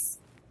 So it's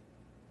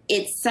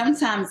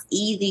sometimes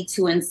easy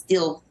to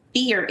instill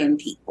fear in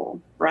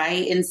people,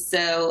 right? And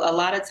so a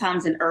lot of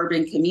times in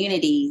urban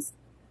communities,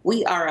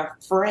 we are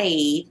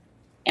afraid.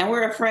 And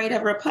we're afraid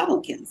of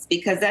Republicans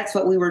because that's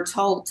what we were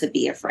told to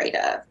be afraid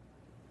of.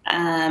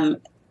 And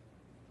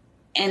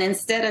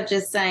instead of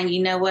just saying,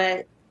 you know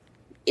what,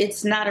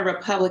 it's not a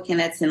Republican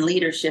that's in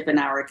leadership in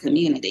our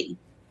community,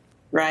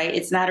 right?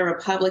 It's not a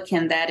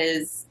Republican that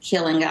is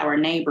killing our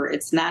neighbor.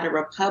 It's not a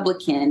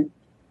Republican,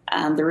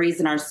 the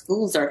reason our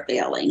schools are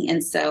failing.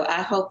 And so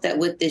I hope that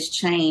with this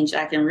change,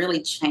 I can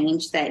really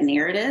change that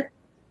narrative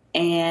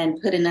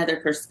and put another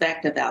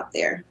perspective out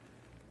there.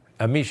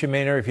 Misha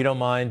Maynor, if you don't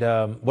mind,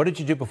 what did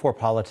you do before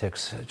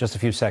politics? Just a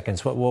few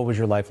seconds. What was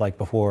your life like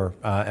before?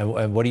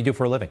 And what do you do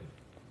for a living?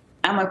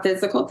 I'm a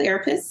physical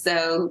therapist,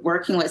 so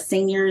working with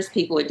seniors,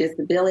 people with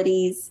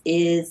disabilities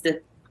is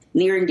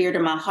near and dear to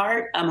my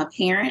heart. I'm a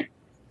parent,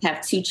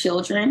 have 2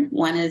 children.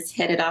 One is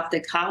headed off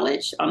to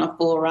college on a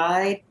full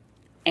ride.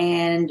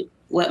 And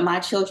what my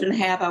children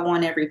have, I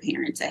want every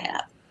parent to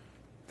have.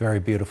 Very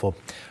beautiful.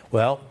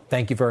 Well,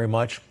 thank you very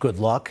much. Good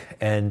luck.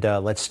 And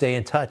let's stay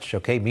in touch.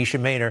 OK, Misha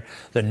Maynor,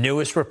 the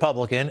newest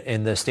Republican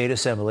in the state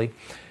assembly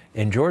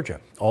in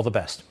Georgia. All the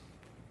best.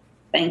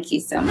 Thank you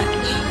so much.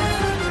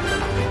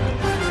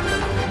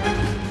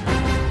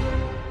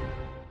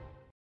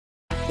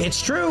 It's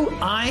true.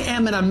 I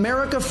am an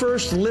America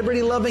First,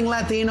 liberty-loving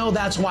Latino.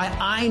 That's why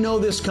I know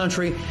this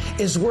country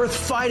is worth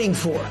fighting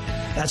for.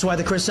 That's why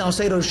the Chris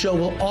Salcedo Show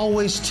will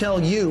always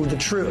tell you the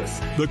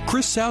truth. The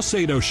Chris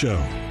Salcedo Show,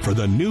 for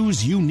the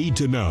news you need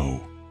to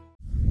know.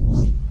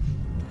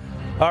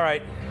 All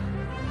right.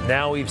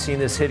 Now we've seen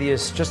this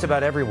hideous just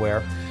about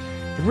everywhere.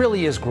 It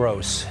really is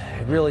gross.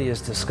 It really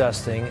is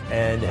disgusting,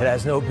 and it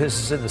has no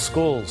business in the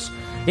schools.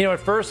 You know, at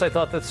first I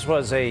thought this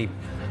was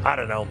I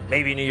don't know,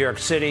 maybe New York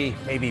City,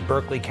 maybe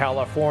Berkeley,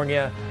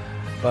 California,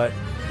 but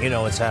you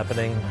know it's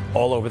happening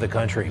all over the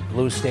country.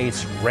 Blue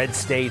states, red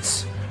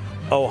states.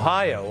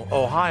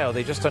 Ohio,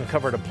 they just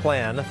uncovered a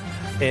plan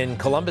in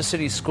Columbus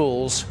City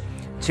schools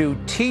to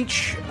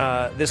teach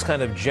this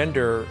kind of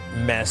gender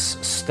mess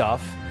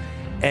stuff.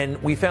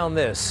 And we found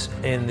this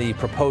in the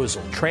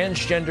proposal.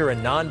 Transgender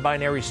and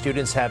non-binary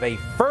students have a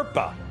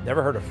FERPA,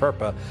 never heard of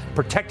FERPA,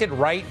 protected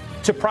right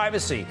to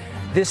privacy.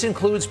 This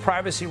includes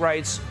privacy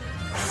rights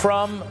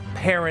from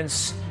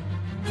parents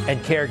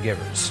and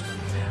caregivers.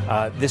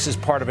 This is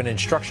part of an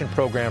instruction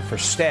program for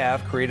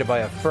staff created by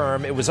a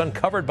firm. It was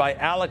uncovered by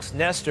Alex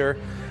Nestor.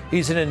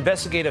 He's an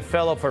investigative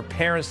fellow for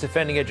Parents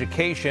Defending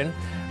Education.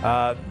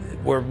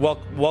 We're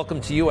welcome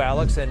to you,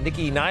 Alex, and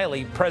Nikki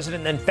Niley,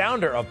 president and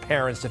founder of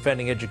Parents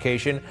Defending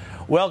Education.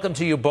 Welcome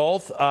to you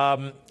both.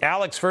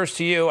 Alex, first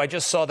to you. I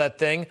just saw that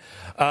thing.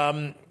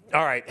 All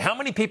right. How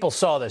many people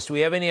saw this? Do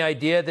we have any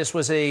idea? This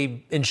was a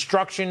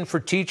instruction for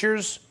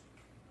teachers?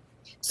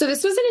 So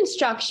this was an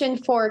instruction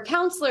for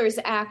counselors,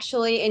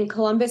 actually, in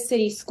Columbus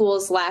City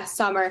schools last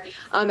summer.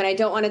 And I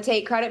don't want to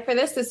take credit for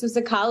this. This was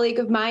a colleague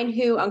of mine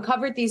who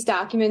uncovered these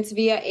documents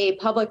via a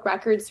public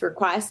records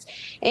request.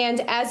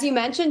 And as you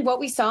mentioned, what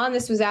we saw in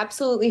this was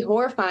absolutely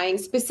horrifying,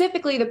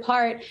 specifically the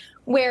part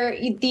where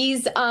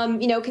these,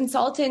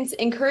 consultants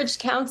encouraged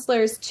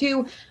counselors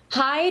to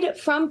hide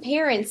from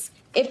parents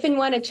if and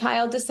when a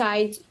child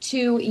decides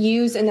to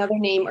use another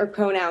name or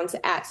pronouns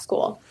at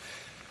school.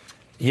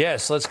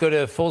 Yes, let's go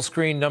to full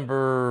screen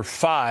number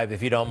 5,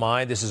 if you don't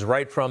mind. This is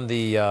right from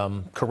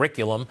the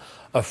curriculum.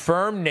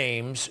 Affirmed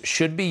names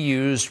should be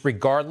used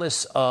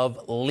regardless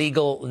of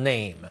legal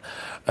name.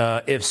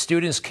 If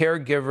students'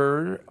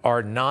 caregiver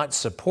are not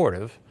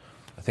supportive,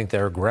 I think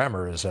their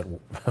grammar is a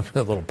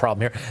little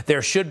problem here.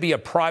 There should be a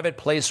private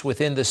place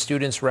within the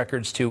student's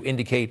records to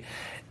indicate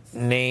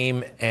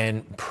name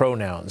and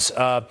pronouns.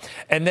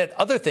 And that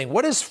other thing,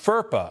 what is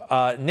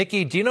FERPA?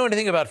 Nikki, do you know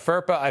anything about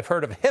FERPA? I've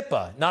heard of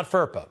HIPAA, not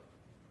FERPA.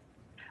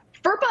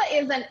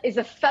 FERPA is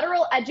a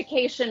federal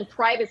education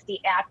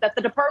privacy act that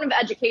the Department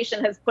of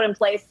Education has put in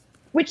place,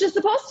 which is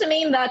supposed to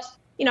mean that,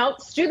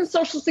 student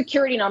social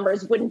security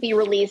numbers wouldn't be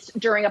released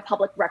during a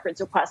public records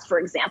request, for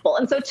example.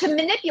 And so to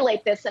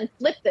manipulate this and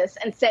flip this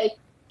and say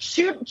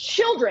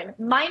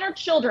minor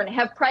children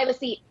have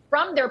privacy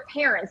from their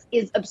parents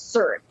is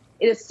absurd.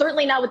 It is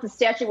certainly not what the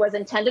statute was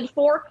intended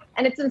for,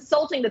 and it's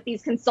insulting that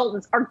these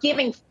consultants are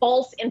giving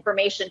false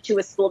information to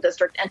a school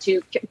district and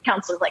to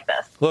counselors like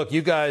this. Look,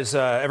 you guys,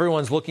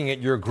 everyone's looking at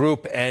your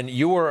group, and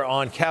you were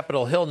on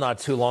Capitol Hill not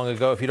too long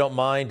ago. If you don't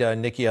mind,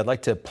 Nikki, I'd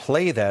like to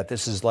play that.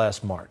 This is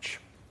last March.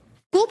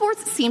 School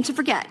boards seem to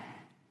forget.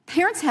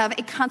 Parents have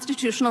a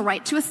constitutional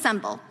right to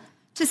assemble,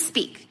 to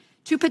speak,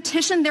 to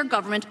petition their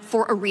government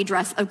for a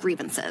redress of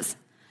grievances.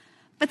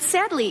 But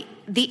sadly,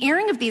 the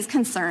airing of these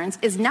concerns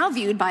is now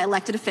viewed by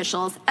elected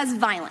officials as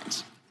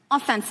violent,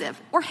 offensive,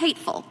 or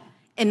hateful,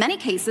 in many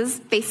cases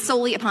based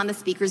solely upon the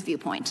speaker's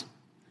viewpoint.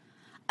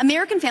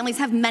 American families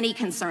have many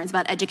concerns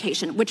about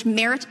education, which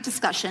merit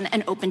discussion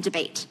and open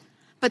debate.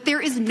 But there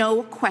is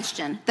no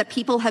question that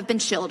people have been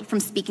chilled from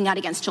speaking out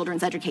against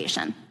children's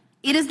education.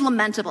 It is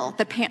lamentable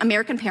that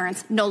American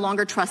parents no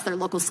longer trust their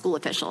local school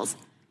officials,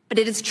 but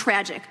it is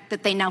tragic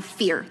that they now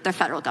fear their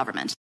federal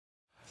government.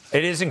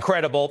 It is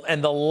incredible.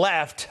 And the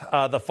left,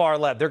 the far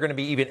left, they're going to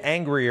be even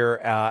angrier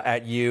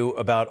at you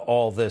about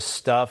all this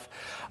stuff.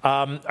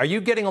 Are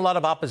you getting a lot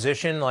of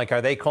opposition? Like,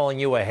 are they calling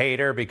you a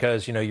hater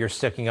because, you're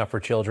sticking up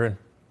for children?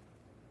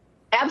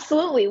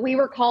 Absolutely. We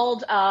were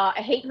called a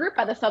hate group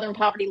by the Southern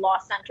Poverty Law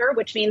Center,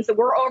 which means that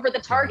we're over the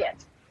target.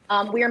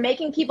 We are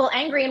making people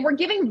angry, and we're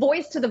giving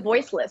voice to the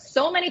voiceless.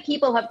 So many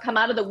people have come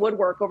out of the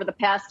woodwork over the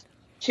past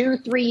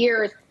 2-3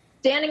 years,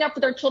 standing up for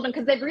their children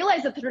because they've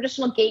realized that the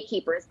traditional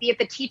gatekeepers, be it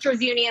the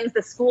teachers' unions,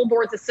 the school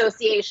boards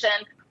association,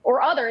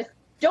 or others,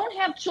 don't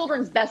have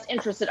children's best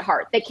interests at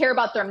heart. They care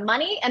about their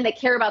money and they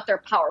care about their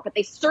power, but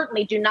they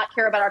certainly do not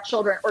care about our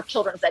children or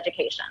children's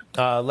education.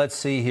 Let's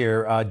see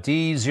here.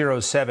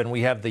 D07,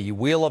 we have the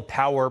Wheel of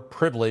Power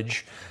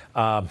privilege.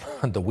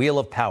 The Wheel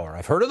of Power.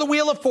 I've heard of the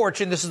Wheel of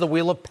Fortune. This is the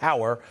Wheel of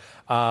Power.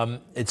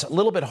 It's a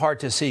little bit hard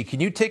to see. Can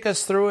you take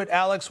us through it,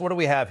 Alex? What do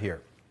we have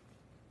here?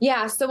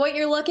 Yeah, so what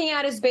you're looking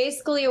at is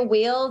basically a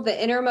wheel.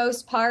 The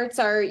innermost parts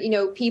are,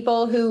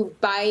 people who,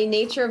 by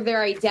nature of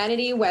their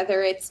identity,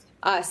 whether it's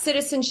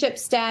citizenship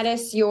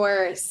status,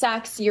 your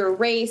sex, your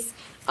race,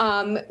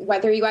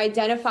 whether you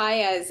identify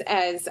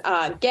as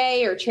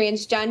gay or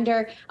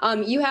transgender,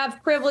 you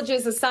have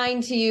privileges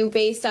assigned to you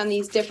based on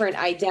these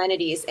different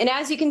identities. And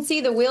as you can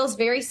see, the wheel's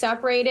very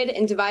separated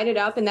and divided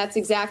up, and that's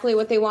exactly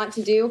what they want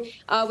to do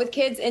with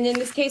kids, and in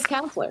this case,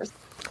 counselors.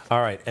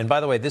 All right. And by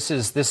the way,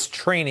 this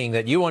training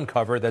that you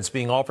uncovered that's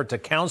being offered to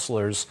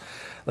counselors.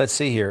 Let's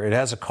see here. It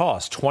has a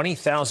cost,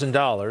 $20,000,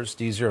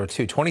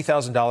 D02,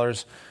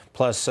 $20,000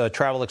 plus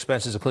travel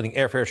expenses, including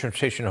airfare,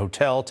 transportation,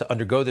 hotel to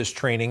undergo this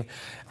training.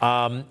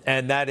 And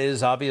that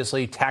is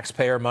obviously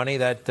taxpayer money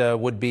that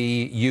would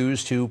be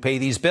used to pay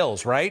these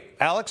bills. Right,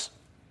 Alex?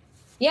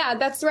 Yeah,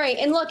 that's right.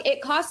 And look,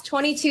 it costs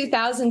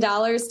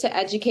 $22,000 to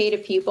educate a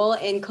pupil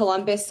in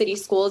Columbus City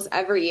schools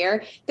every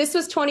year. This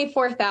was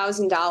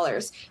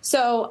 $24,000.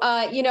 So,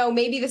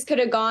 maybe this could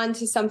have gone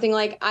to something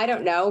like, I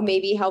don't know,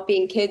 maybe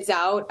helping kids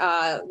out,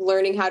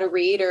 learning how to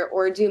read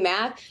or do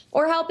math,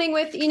 or helping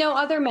with,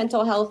 other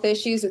mental health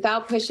issues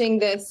without pushing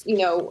this,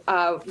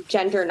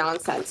 gender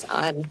nonsense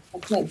on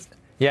kids.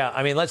 Yeah,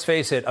 I mean, let's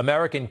face it,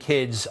 American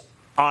kids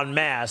en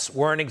masse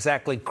weren't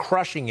exactly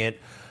crushing it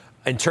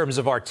in terms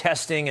of our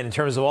testing and in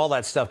terms of all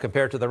that stuff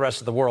compared to the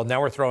rest of the world.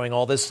 Now we're throwing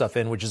all this stuff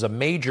in, which is a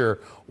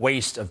major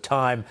waste of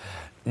time.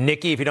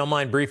 Nikki, if you don't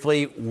mind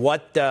briefly,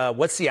 what's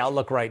the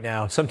outlook right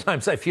now?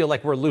 Sometimes I feel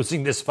like we're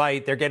losing this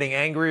fight. They're getting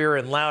angrier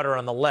and louder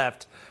on the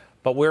left.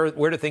 But where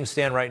do things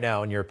stand right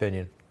now, in your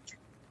opinion?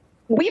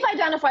 We've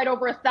identified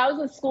over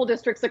 1,000 school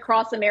districts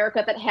across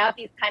America that have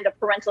these kind of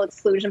parental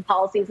exclusion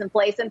policies in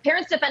place. And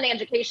Parents Defending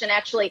Education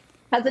actually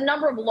has a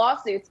number of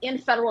lawsuits in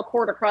federal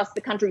court across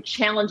the country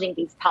challenging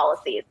these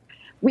policies.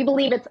 We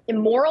believe it's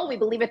immoral. We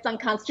believe it's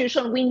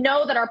unconstitutional. And we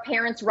know that our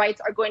parents' rights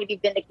are going to be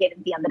vindicated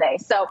at the end of the day.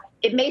 So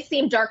it may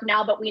seem dark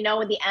now, but we know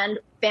in the end,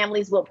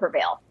 families will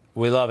prevail.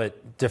 We love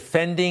it.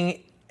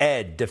 Defending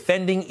Ed,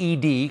 Defending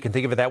ED. You can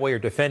think of it that way, or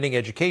Defending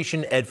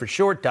Education,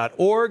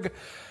 edforshort.org.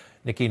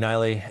 Nikki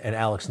Niley and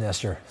Alex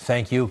Nestor,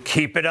 thank you.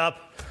 Keep it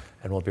up,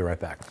 and we'll be right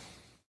back.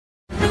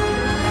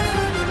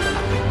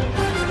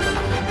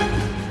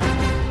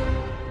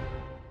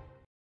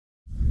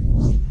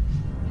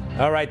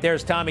 All right,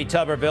 there's Tommy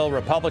Tuberville,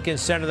 Republican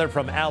senator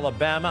from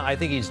Alabama. I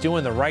think he's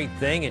doing the right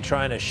thing in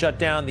trying to shut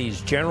down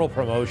these general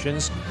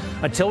promotions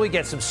until we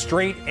get some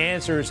straight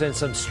answers and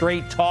some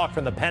straight talk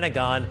from the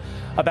Pentagon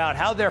about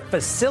how they're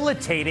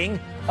facilitating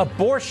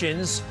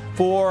abortions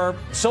for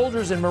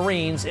soldiers and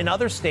Marines in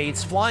other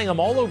states, flying them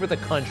all over the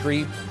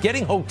country,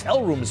 getting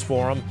hotel rooms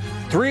for them,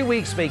 3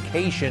 weeks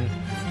vacation.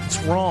 It's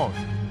wrong.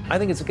 I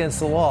think it's against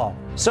the law.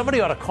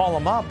 Somebody ought to call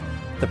them up.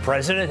 The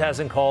president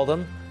hasn't called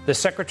them. The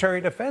Secretary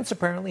of Defense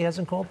apparently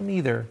hasn't called them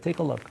either. Take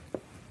a look.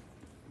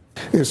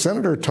 Is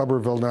Senator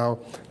Tuberville now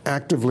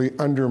actively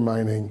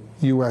undermining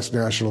U.S.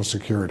 national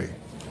security?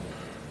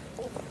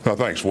 No,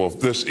 thanks, Wolf.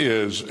 This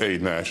is a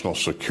national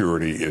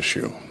security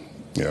issue.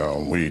 You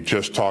know, we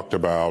just talked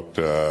about,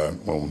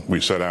 when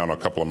we sat down a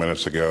couple of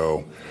minutes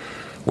ago,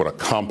 what a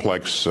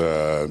complex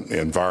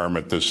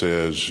environment this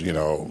is, you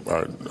know,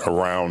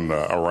 around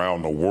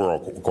the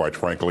world, quite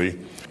frankly.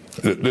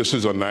 This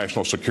is a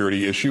national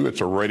security issue. It's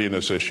a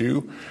readiness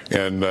issue,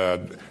 and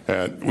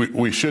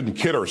we shouldn't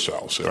kid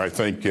ourselves. And I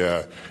think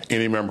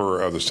any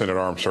member of the Senate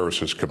Armed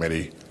Services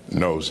Committee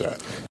knows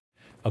that.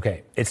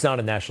 Okay, it's not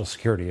a national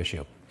security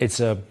issue. It's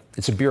a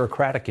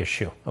bureaucratic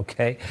issue,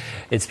 okay?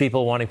 It's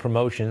people wanting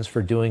promotions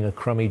for doing a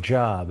crummy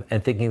job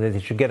and thinking that they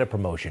should get a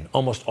promotion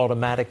almost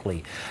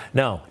automatically.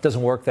 No, it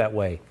doesn't work that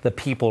way. The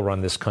people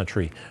run this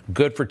country.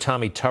 Good for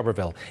Tommy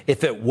Tuberville.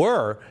 If it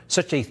were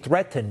such a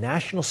threat to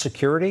national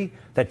security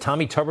that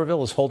Tommy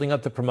Tuberville is holding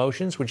up the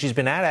promotions, which he's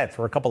been at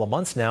for a couple of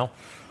months now,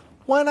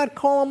 why not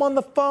call him on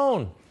the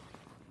phone?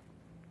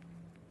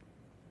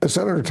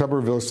 Senator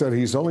Tuberville said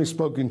he's only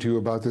spoken to you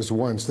about this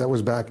once. That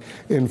was back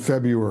in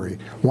February.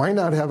 Why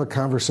not have a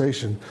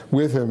conversation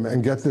with him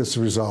and get this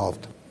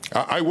resolved?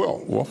 I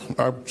will. Well,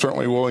 I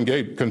certainly will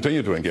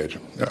continue to engage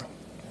him. Yeah.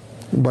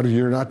 But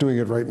you're not doing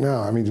it right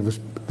now. I mean,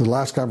 the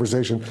last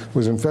conversation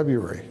was in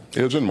February.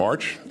 It was in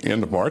March,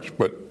 end of March.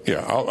 But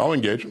yeah, I'll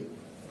engage him.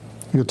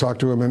 You'll talk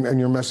to him, and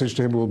your message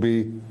to him will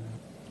be?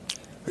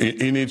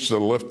 He needs to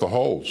lift the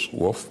holds,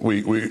 Wolf.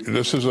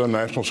 This is a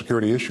national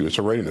security issue. It's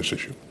a readiness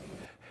issue.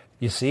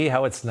 You see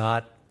how it's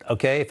not?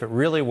 Okay, if it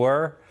really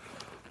were,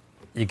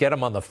 you get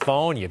him on the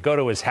phone, you go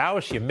to his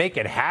house, you make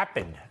it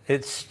happen.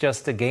 It's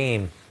just a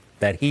game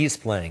that he's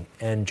playing,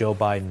 and Joe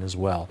Biden as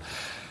well.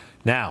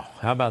 Now,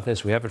 how about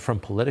this? We have it from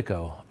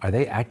Politico. Are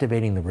they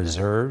activating the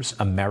reserves,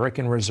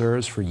 American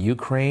reserves for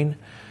Ukraine?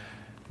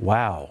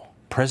 Wow.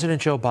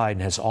 President Joe Biden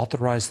has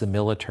authorized the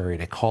military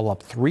to call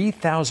up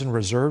 3,000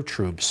 reserve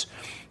troops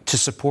to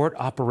support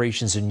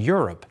operations in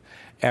Europe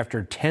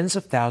after tens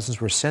of thousands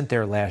were sent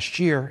there last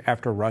year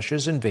after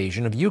Russia's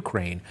invasion of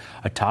Ukraine,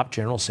 a top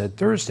general said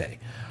Thursday.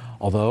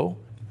 Although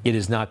it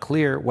is not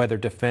clear whether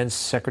Defense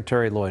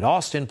Secretary Lloyd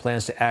Austin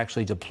plans to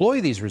actually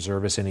deploy these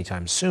reservists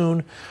anytime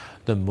soon,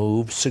 the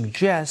move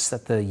suggests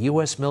that the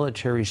U.S.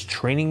 military's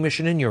training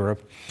mission in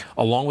Europe,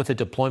 along with the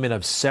deployment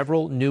of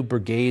several new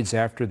brigades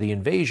after the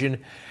invasion,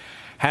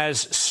 has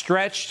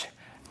stretched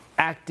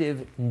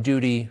active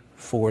duty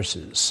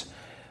forces.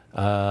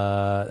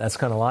 That's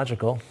kind of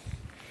logical.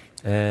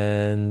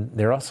 And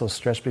they're also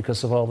stretched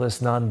because of all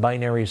this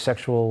non-binary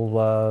sexual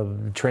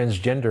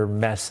transgender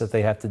mess that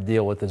they have to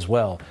deal with as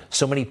well.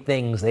 So many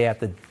things they have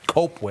to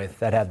cope with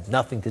that have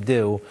nothing to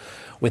do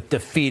with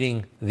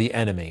defeating the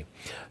enemy.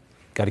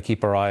 Got to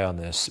keep our eye on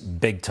this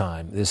big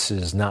time. This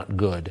is not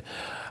good.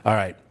 All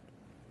right.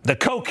 The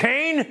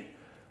cocaine?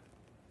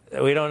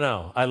 We don't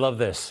know. I love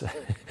this.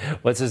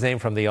 What's his name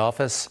from The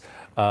Office?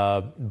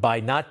 By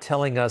not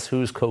telling us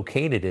whose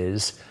cocaine it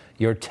is,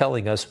 you're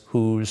telling us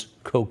whose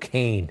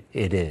cocaine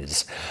it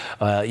is.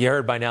 You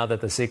heard by now that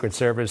the Secret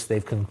Service,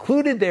 they've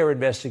concluded their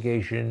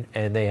investigation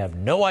and they have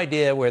no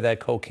idea where that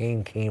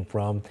cocaine came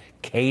from.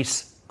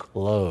 Case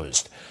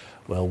closed.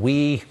 Well,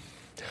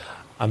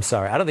 I'm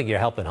sorry, I don't think you're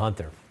helping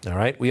Hunter, all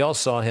right? We all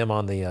saw him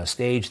on the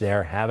stage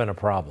there having a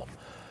problem.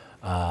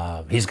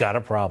 He's got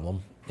a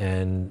problem,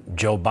 and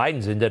Joe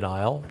Biden's in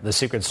denial. The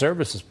Secret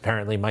Service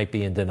apparently might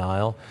be in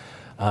denial,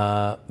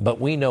 but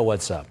we know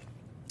what's up.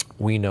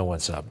 We know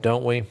what's up,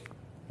 don't we?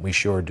 We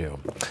sure do.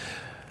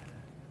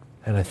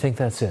 And I think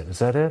that's it. Is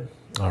that it?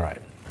 All right.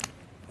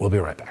 We'll be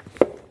right back.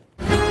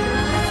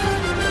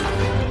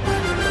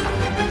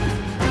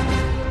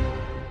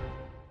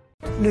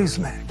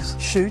 Newsmax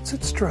shoots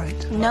it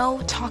straight.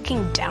 No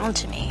talking down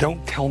to me.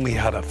 Don't tell me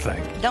how to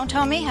think. Don't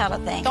tell me how to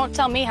think. Don't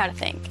tell me how to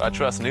think. I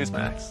trust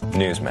Newsmax.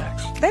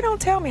 Newsmax. They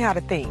don't tell me how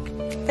to think.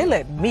 They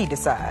let me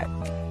decide.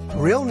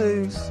 Real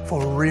news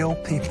for real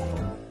people.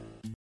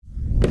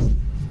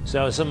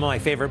 So some of my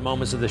favorite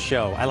moments of the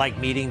show. I like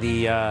meeting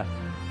the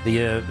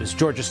the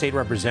Georgia state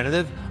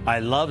representative. I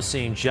love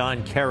seeing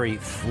John Kerry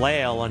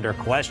flail under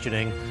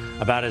questioning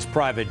about his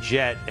private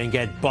jet and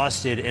get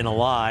busted in a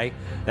lie.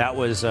 That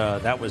was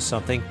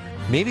something.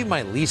 Maybe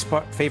my least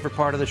favorite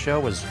part of the show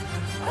was,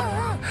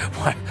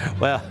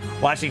 well,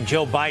 watching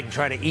Joe Biden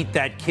try to eat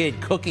that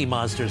kid Cookie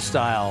Monster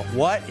style.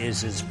 What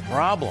is his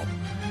problem?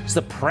 He's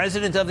the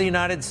president of the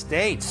United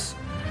States.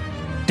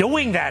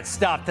 Doing that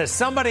stuff to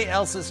somebody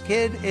else's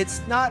kid,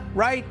 it's not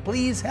right.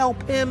 Please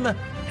help him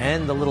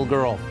and the little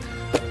girl.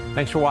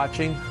 Thanks for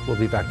watching. We'll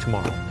be back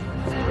tomorrow.